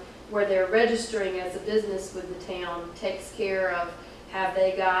form, where they're registering as a business with the town, takes care of, have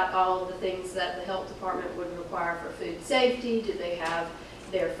they got all of the things that the health department would require for food safety? Do they have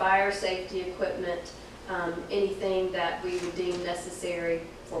their fire safety equipment? Anything that we would deem necessary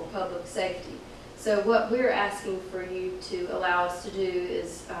for public safety. So what we're asking for you to allow us to do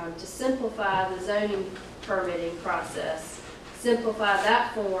is to simplify the zoning permitting process, simplify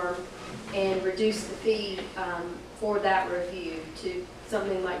that form, and reduce the fee for that review to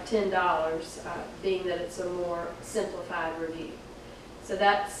something like $10, being that it's a more simplified review. So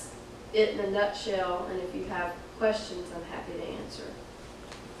that's it in a nutshell, and if you have questions, I'm happy to answer.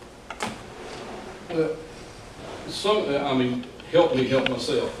 Help me help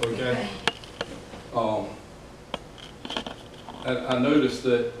myself, okay? I noticed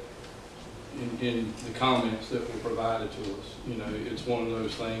that in the comments that were provided to us, it's one of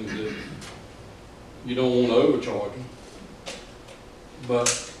those things that you don't want to overcharge them.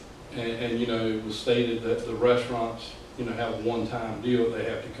 But, it was stated that the restaurants, have a one-time deal. They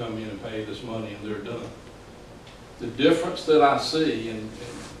have to come in and pay this money and they're done. The difference that I see, and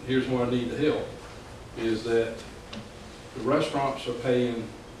here's where I need the help, is that the restaurants are paying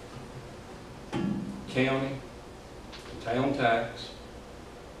county, town tax.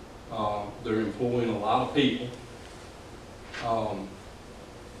 They're employing a lot of people.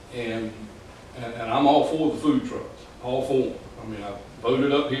 And I'm all for the food trucks, all for them. I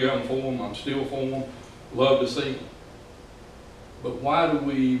voted up here, I'm for them, I'm still for them, love to see them. But why do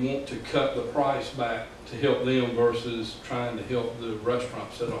we want to cut the price back to help them versus trying to help the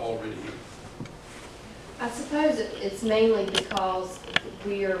restaurants that are already here? I suppose it's mainly because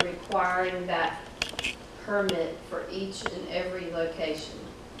we are requiring that permit for each and every location.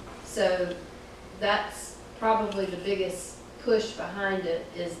 So that's probably the biggest push behind it,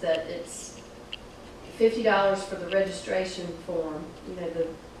 is that it's $50 for the registration form,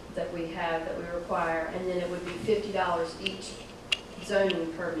 that we have, that we require, and then it would be $50 each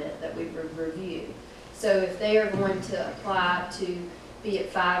zoning permit that we would review. So if they are going to apply to be at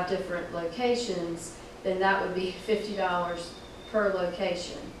 5 different locations, then that would be $50 per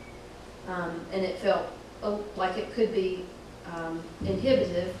location. And it felt like it could be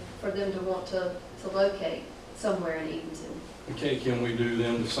inhibitive for them to want to locate somewhere in Edenton. Okay, can we do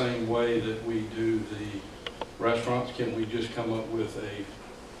them the same way that we do the restaurants? Can we just come up with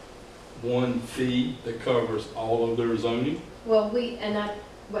one fee that covers all of their zoning? Well,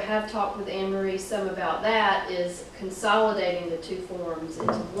 I have talked with Anne Marie some about that, is consolidating the 2 forms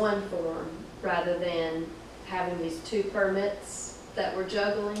into one form rather than having these 2 permits that we're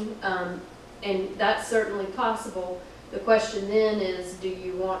juggling. And that's certainly possible. The question then is, do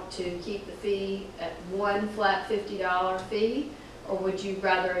you want to keep the fee at one flat $50 fee, or would you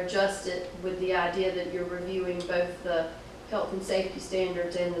rather adjust it with the idea that you're reviewing both the health and safety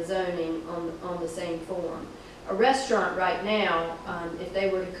standards and the zoning on the same form? A restaurant right now, if they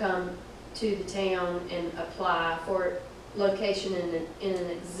were to come to the town and apply for location in an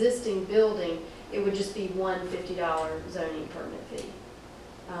existing building, it would just be one $50 zoning permit fee.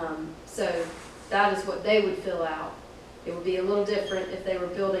 So that is what they would fill out. It would be a little different if they were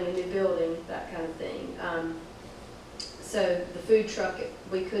building a new building, that kind of thing. So the food truck,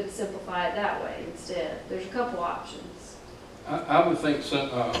 we could simplify it that way instead. There's a couple options. I would think,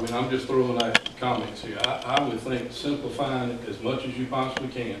 I mean, I'm just throwing out comments here. I would think simplifying it as much as you possibly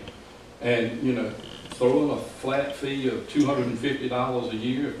can. And, you know, throwing a flat fee of $250 a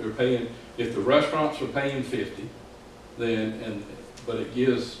year if they're paying, if the restaurants are paying $50, then, but it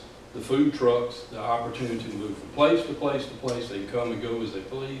gives the food trucks the opportunity to move from place to place to place. They can come and go as they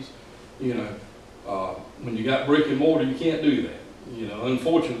please. You know, when you got brick and mortar, you can't do that. You know,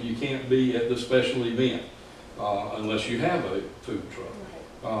 unfortunately, you can't be at the special event unless you have a food truck.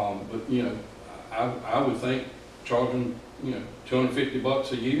 But you know, I would think charging, you know,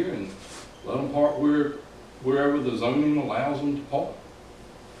 $250 a year and let them park wherever the zoning allows them to park.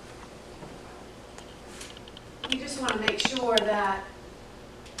 We just want to make sure that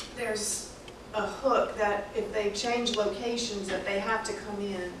there's a hook that if they change locations, that they have to come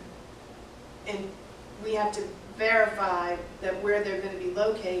in and we have to verify that where they're going to be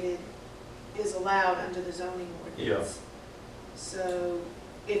located is allowed under the zoning ordinance. So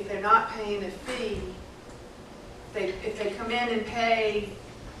if they're not paying a fee, if they come in and pay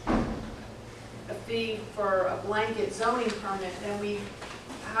a fee for a blanket zoning permit, then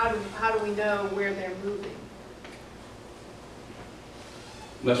how do we know where they're moving?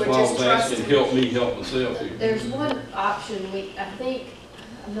 That's why I was asking, help me help myself here. There's one option, I think,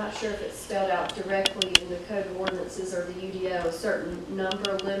 I'm not sure if it's spelled out directly in the code of ordinances or the UDO, a certain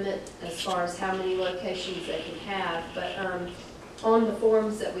number limit as far as how many locations they can have. But on the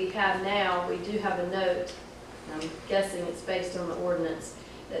forms that we have now, we do have a note, I'm guessing it's based on the ordinance,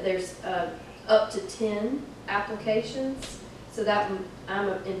 that there's up to 10 applications. So that I'm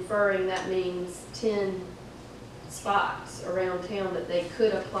inferring that means 10 spots around town that they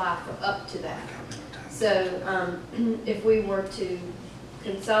could apply for up to that. So if we were to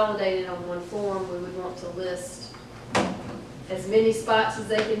consolidate it on one form, we would want to list as many spots as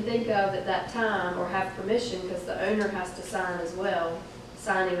they can think of at that time or have permission, because the owner has to sign as well,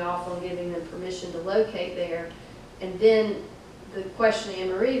 signing off on giving them permission to locate there. And then the question Anne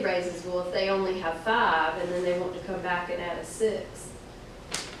Marie raises, well, if they only have 5 and then they want to come back and add a 6th,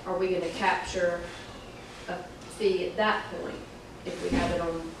 are we going to capture a fee at that point if we have it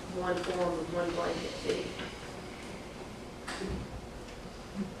on one form with one blanket fee?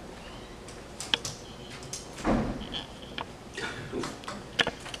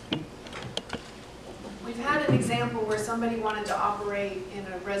 We've had an example where somebody wanted to operate in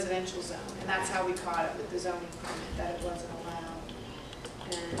a residential zone, and that's how we caught it with the zoning permit, that it wasn't allowed.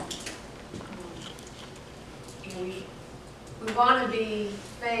 And you know, we want to be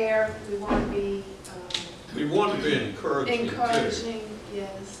fair, we want to be encouraging too. encouraging,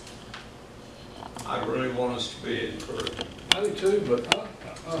 yes. I really want us to be encouraging. I do too, but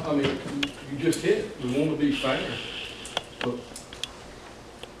I mean, you just hit it. We want to be fair. But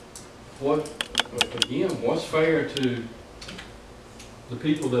what's fair to the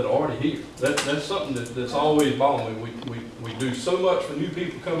people that are already here? That's something that's always bothering me. We do so much for new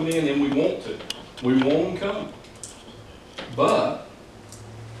people coming in, and we want to. We want them coming. But,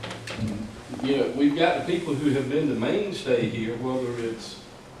 you know, we've got the people who have been the mainstay here, whether it's,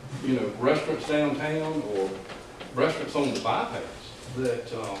 you know, restaurants downtown or restaurants on the bypass,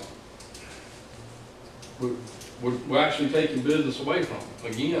 that we're actually taking business away from them.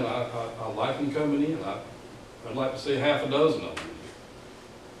 Again, I like them coming in. I'd like to see half a dozen of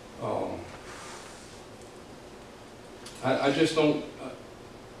them. I just don't,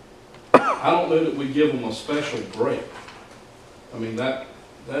 I don't know that we give them a special break. I mean,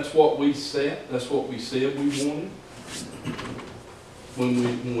 that's what we said. That's what we said we wanted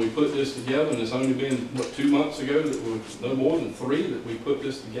when we put this together. And it's only been, what, 2 months ago, that was no more than 3 that we put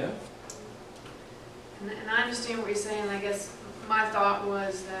this together. And I understand what you're saying. I guess my thought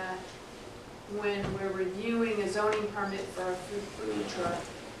was that when we're reviewing a zoning permit for a food truck,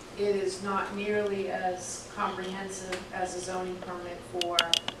 it is not nearly as comprehensive as a zoning permit for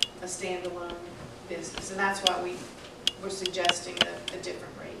a standalone business. And that's why we're suggesting a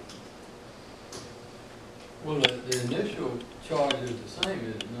different rate. Well, the initial charge is the same,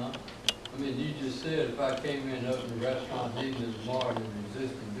 is it not? I mean, you just said if I came in and opened a restaurant needing tomorrow in an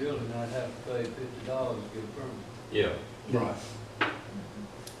existing building, I'd have to pay $50 to get a permit. Yeah. Right.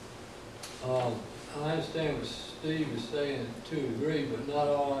 I understand what Steve is saying to a degree, but not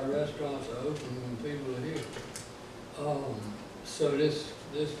all our restaurants are open when people are here. So this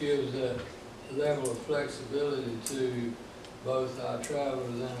gives that level of flexibility to both our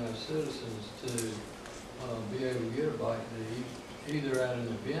travelers and our citizens to be able to get a bite to eat, either at an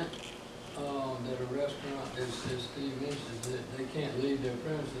event that a restaurant, as Steve mentioned, that they can't leave their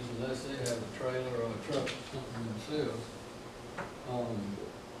premises unless they have a trailer or a truck or something themselves.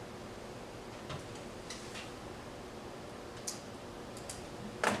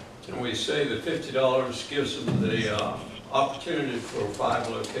 And we say that $50 gives them the opportunity for 5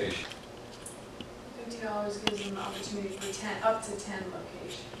 locations. $50 gives them the opportunity for up to 10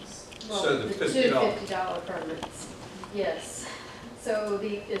 locations. So Well, the the $50 two $50 permits, yes. So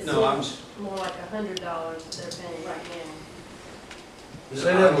it's No, I'm, more like $100 that they're paying right now.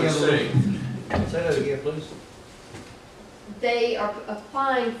 Say I that would again, say, Say that again, please. They are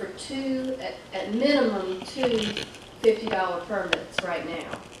applying for at minimum two $50 permits right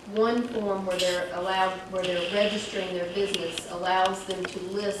now. One form where they're registering their business allows them to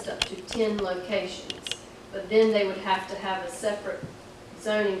list up to 10 locations. But then they would have to have a separate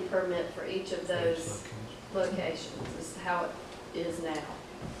zoning permit for each of those locations. This is how it is now.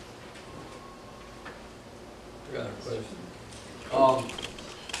 I got a question.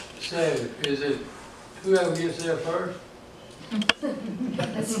 So, is it whoever gets there first?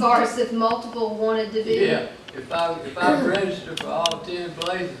 As far as if multiple wanted to be? Yeah, if I register for all 10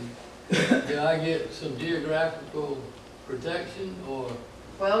 places, do I get some geographical protection or?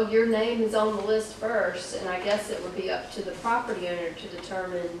 Well, your name is on the list first, and I guess it would be up to the property owner to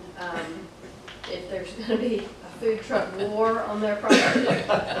determine if there's going to be a food truck war on their property.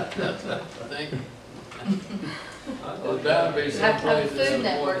 Thank you. Well, bound to be some Have to have a places that food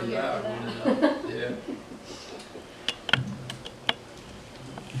network avoid here that for one, that. Yeah.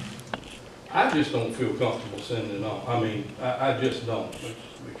 I just don't feel comfortable sending it on. I mean, I just don't,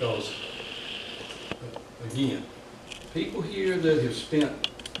 because, again, people here that have spent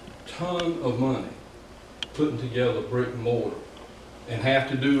a ton of money putting together brick and mortar and have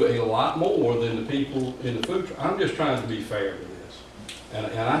to do a lot more than the people in the food truck. I'm just trying to be fair to this. And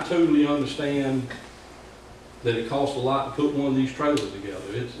I totally understand that it costs a lot to put one of these trailers together.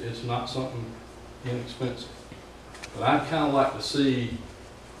 It's not something inexpensive. But I'd kind of like to see,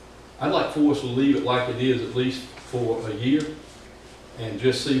 I'd like for us to leave it like it is at least for a year and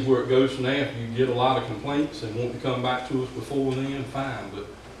just see where it goes from there. If you get a lot of complaints and want to come back to us before then, fine. But,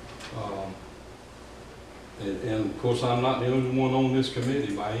 and of course, I'm not the only one on this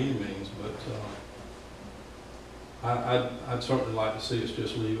committee by any means, but I'd certainly like to see us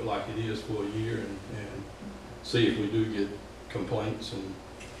just leave it like it is for a year and see if we do get complaints. And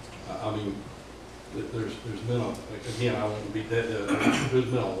I mean, there's been again, I won't beat that down. There's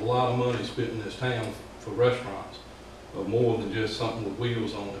been a lot of money spent in this town for restaurants, but more than just something with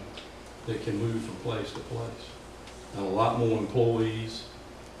wheels on it that can move from place to place. And a lot more employees,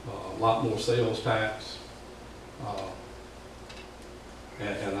 a lot more sales tax.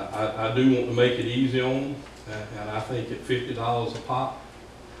 And I do want to make it easy on them, and I think at $50 a pop,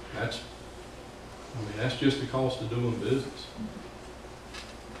 that's just the cost of doing business.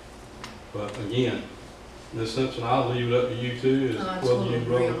 But again, Ms. Simpson, I'll leave it up to you two, I as just whether want you to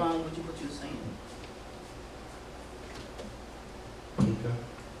agree run. along with what you're saying. Okay.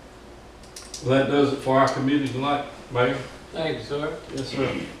 Well, that does it for our committee tonight, Mayor. Thank you, sir. Yes,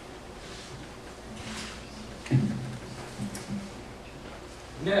 sir.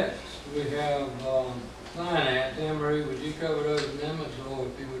 Next, we have finance. Anne Marie, would you cover those amendments, or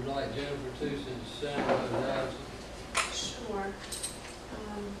if you would like Jennifer to, since Sandra is absent? Sure.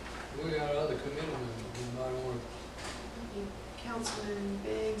 We got other committee members who might want Councilman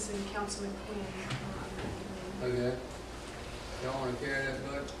Biggs and Councilman Quinn are on that to, okay. Y'all want to carry that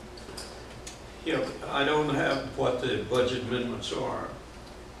vote? yeah, I don't have what the budget amendments are.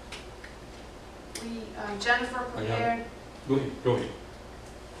 committee. Jennifer prepared Go ahead.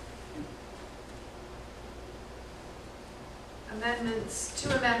 two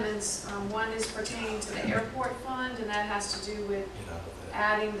amendments. One is pertaining to the airport fund, and that has to do with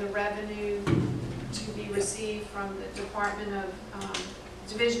adding the revenue to be received from the Department of,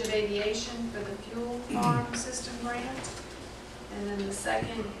 Division of Aviation for the fuel farm system grant. And then the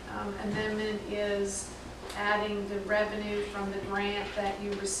second amendment is adding the revenue from the grant that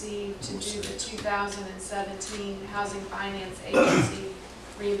you received to do the 2017 Housing Finance Agency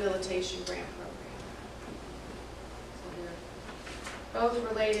Rehabilitation Grant Program. So they're both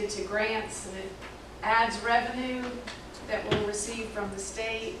related to grants, and it adds revenue that we'll receive from the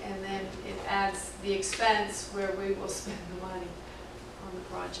state, and then it adds the expense where we will spend the money on the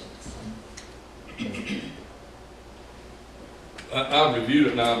projects. I reviewed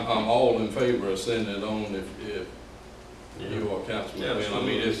it, and I'm all in favor of sending it on if you are Councilman Quinn. I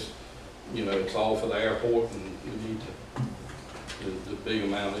mean, it's, it's all for the airport, and we need to, the big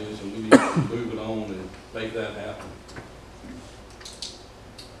amount is, and we need to move it on and make that happen.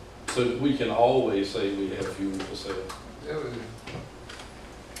 So that we can always say we have fuel for sale. There we go.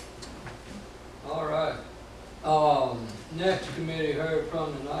 All right. Next committee heard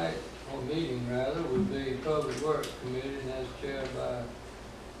from tonight, or meeting rather, would be Public Works Committee, and that's chaired by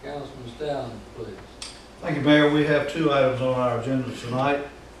Councilman Stalin, please. Thank you, Mayor. We have two items on our agenda tonight,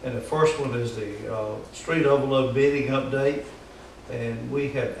 and the first one is the street overload bidding update. And we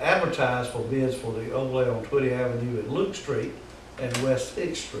have advertised for bids for the overlay on Twitty Avenue at Luke Street and West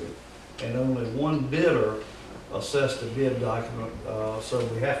 6th Street. And only one bidder assessed the bid document, so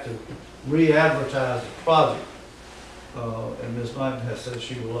we have to re-advertise the project. And Ms. Knighton has said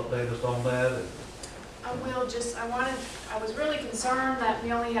she will update us on that. I was really concerned that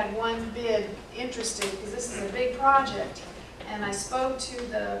we only had one bid interested, because this is a big project. And I spoke to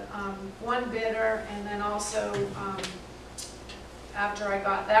the one bidder, and then also, after I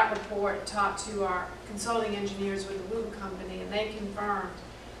got that report, talked to our consulting engineers with the Wooten Company, and they confirmed.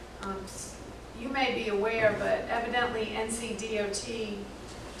 You may be aware, but evidently NCDOT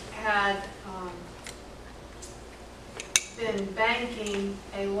had been banking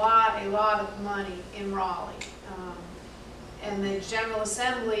a lot of money in Raleigh. And the General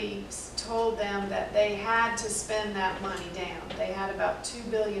Assembly told them that they had to spend that money down. They had about $2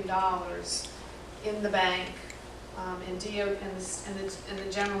 billion in the bank, and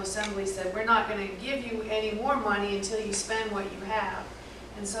the General Assembly said, we're not going to give you any more money until you spend what you have.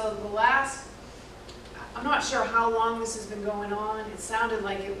 And so I'm not sure how long this has been going on. It sounded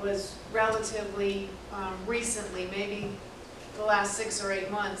like it was relatively recently, maybe the last 6 or 8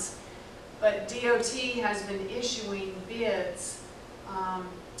 months. But DOT has been issuing bids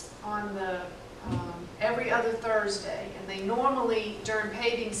on the every other Thursday, and they normally during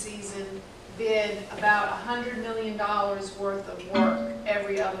paving season bid about $100 million worth of work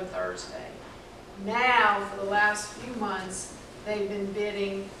every other Thursday. Now, for the last few months, they've been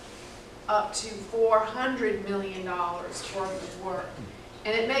bidding up to $400 million worth of work.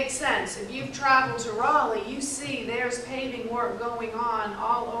 And it makes sense. If you've traveled to Raleigh, you see there's paving work going on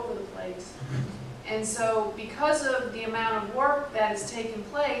all over the place. And so because of the amount of work that is taking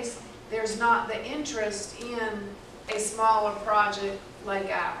place, there's not the interest in a smaller project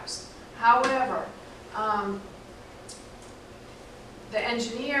like ours. However, the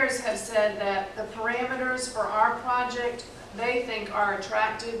engineers have said that the parameters for our project, they think are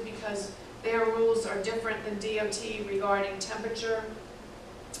attractive because their rules are different than DOT regarding temperature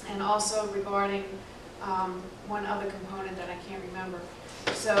and also regarding one other component that I can't remember.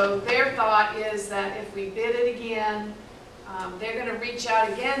 So their thought is that if we bid it again, they're going to reach out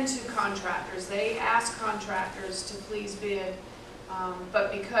again to contractors. They ask contractors to please bid,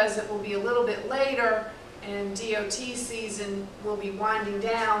 but because it will be a little bit later and DOT season will be winding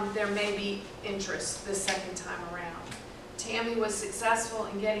down, there may be interest this second time around. Tammy was successful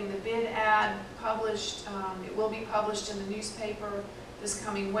in getting the bid ad published. It will be published in the newspaper this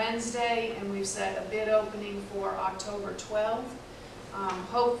coming Wednesday, and we've set a bid opening for October 12th.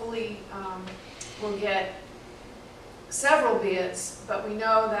 Hopefully, we'll get several bids, but we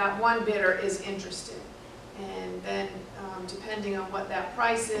know that one bidder is interested. And then, depending on what that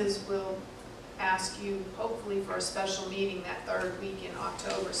price is, we'll ask you, hopefully, for a special meeting that third week in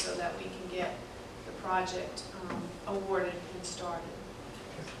October so that we can get the project awarded and started.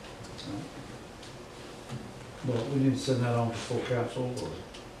 Well, we need to send that on to full council, or?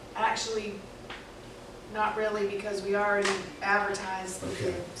 Actually, not really, because we already advertised the Okay.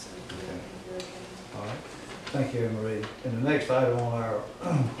 bid. So Okay. you're okay. All right. Thank you, Anne Marie. And the next item on our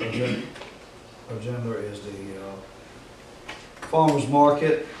agenda is the farmer's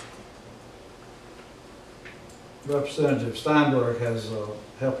market. Representative Steinberg has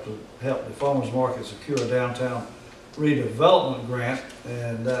helped the farmer's market secure a downtown redevelopment grant,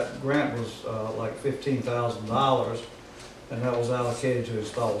 and that grant was like $15,000, and that was allocated to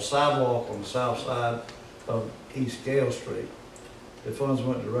install a sidewalk on the south side of East Gale Street. The funds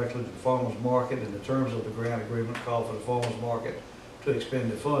went directly to the farmer's market, and the terms of the grant agreement call for the farmer's market to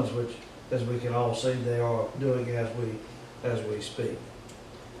expend the funds, which, as we can all see, they are doing as we speak.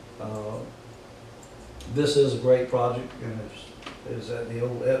 This is a great project, and it's at the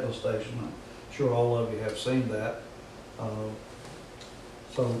old Edenton station. I'm sure all of you have seen that.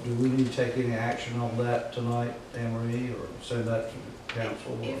 So do we need to take any action on that tonight, Anne Marie, or send that to the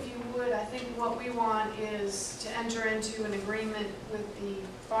council? If you would, I think what we want is to enter into an agreement with the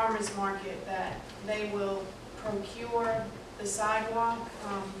farmers market that they will procure the sidewalk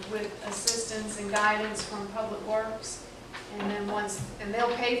with assistance and guidance from Public Works. And then and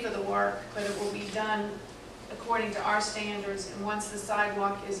they'll pay for the work, but it will be done according to our standards. And once the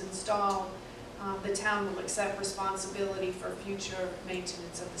sidewalk is installed, the town will accept responsibility for future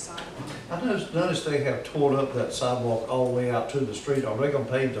maintenance of the sidewalk. I noticed they have torn up that sidewalk all the way out to the street. Are they gonna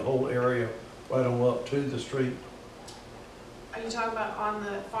pave the whole area right on up to the street? Are you talking about on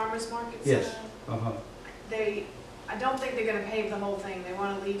the farmer's market side? Yes. Uh-huh. I don't think they're gonna pave the whole thing. They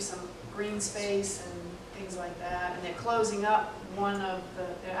wanna leave some green space and things like that. And they're closing up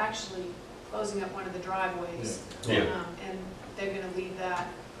they're actually closing up one of the driveways. Yeah. And they're gonna leave that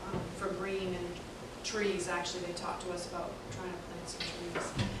for green and trees. Actually, they talked to us about trying to plant some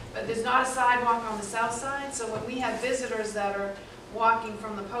trees. But there's not a sidewalk on the south side, so when we have visitors that are walking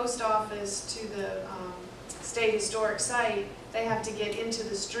from the post office to the state historic site, they have to get into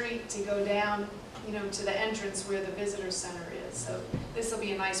the street to go down, to the entrance where the visitor center is. So this will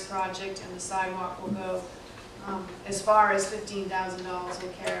be a nice project, and the sidewalk will go as far as $15,000 will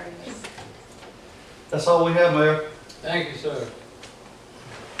carry. That's all we have, Mayor. Thank you, sir.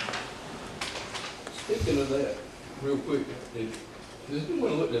 Speaking of that, real quick, has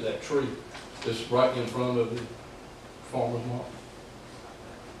anyone looked at that tree that's right in front of the farmer's market?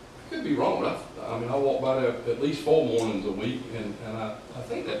 I could be wrong, I mean, I walk by there at least 4 mornings a week, and I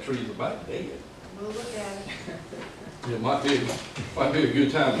think that tree's about dead. We'll look at it. It might be a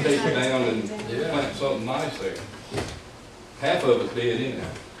good time to take it down and plant something nice there. Half of it's dead anyhow.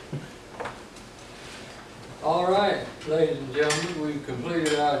 All right, ladies and gentlemen, we've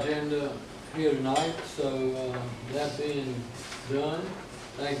completed our agenda here tonight, so that being done,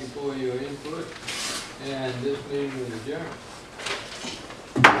 thank you for your input, and this meeting is adjourned.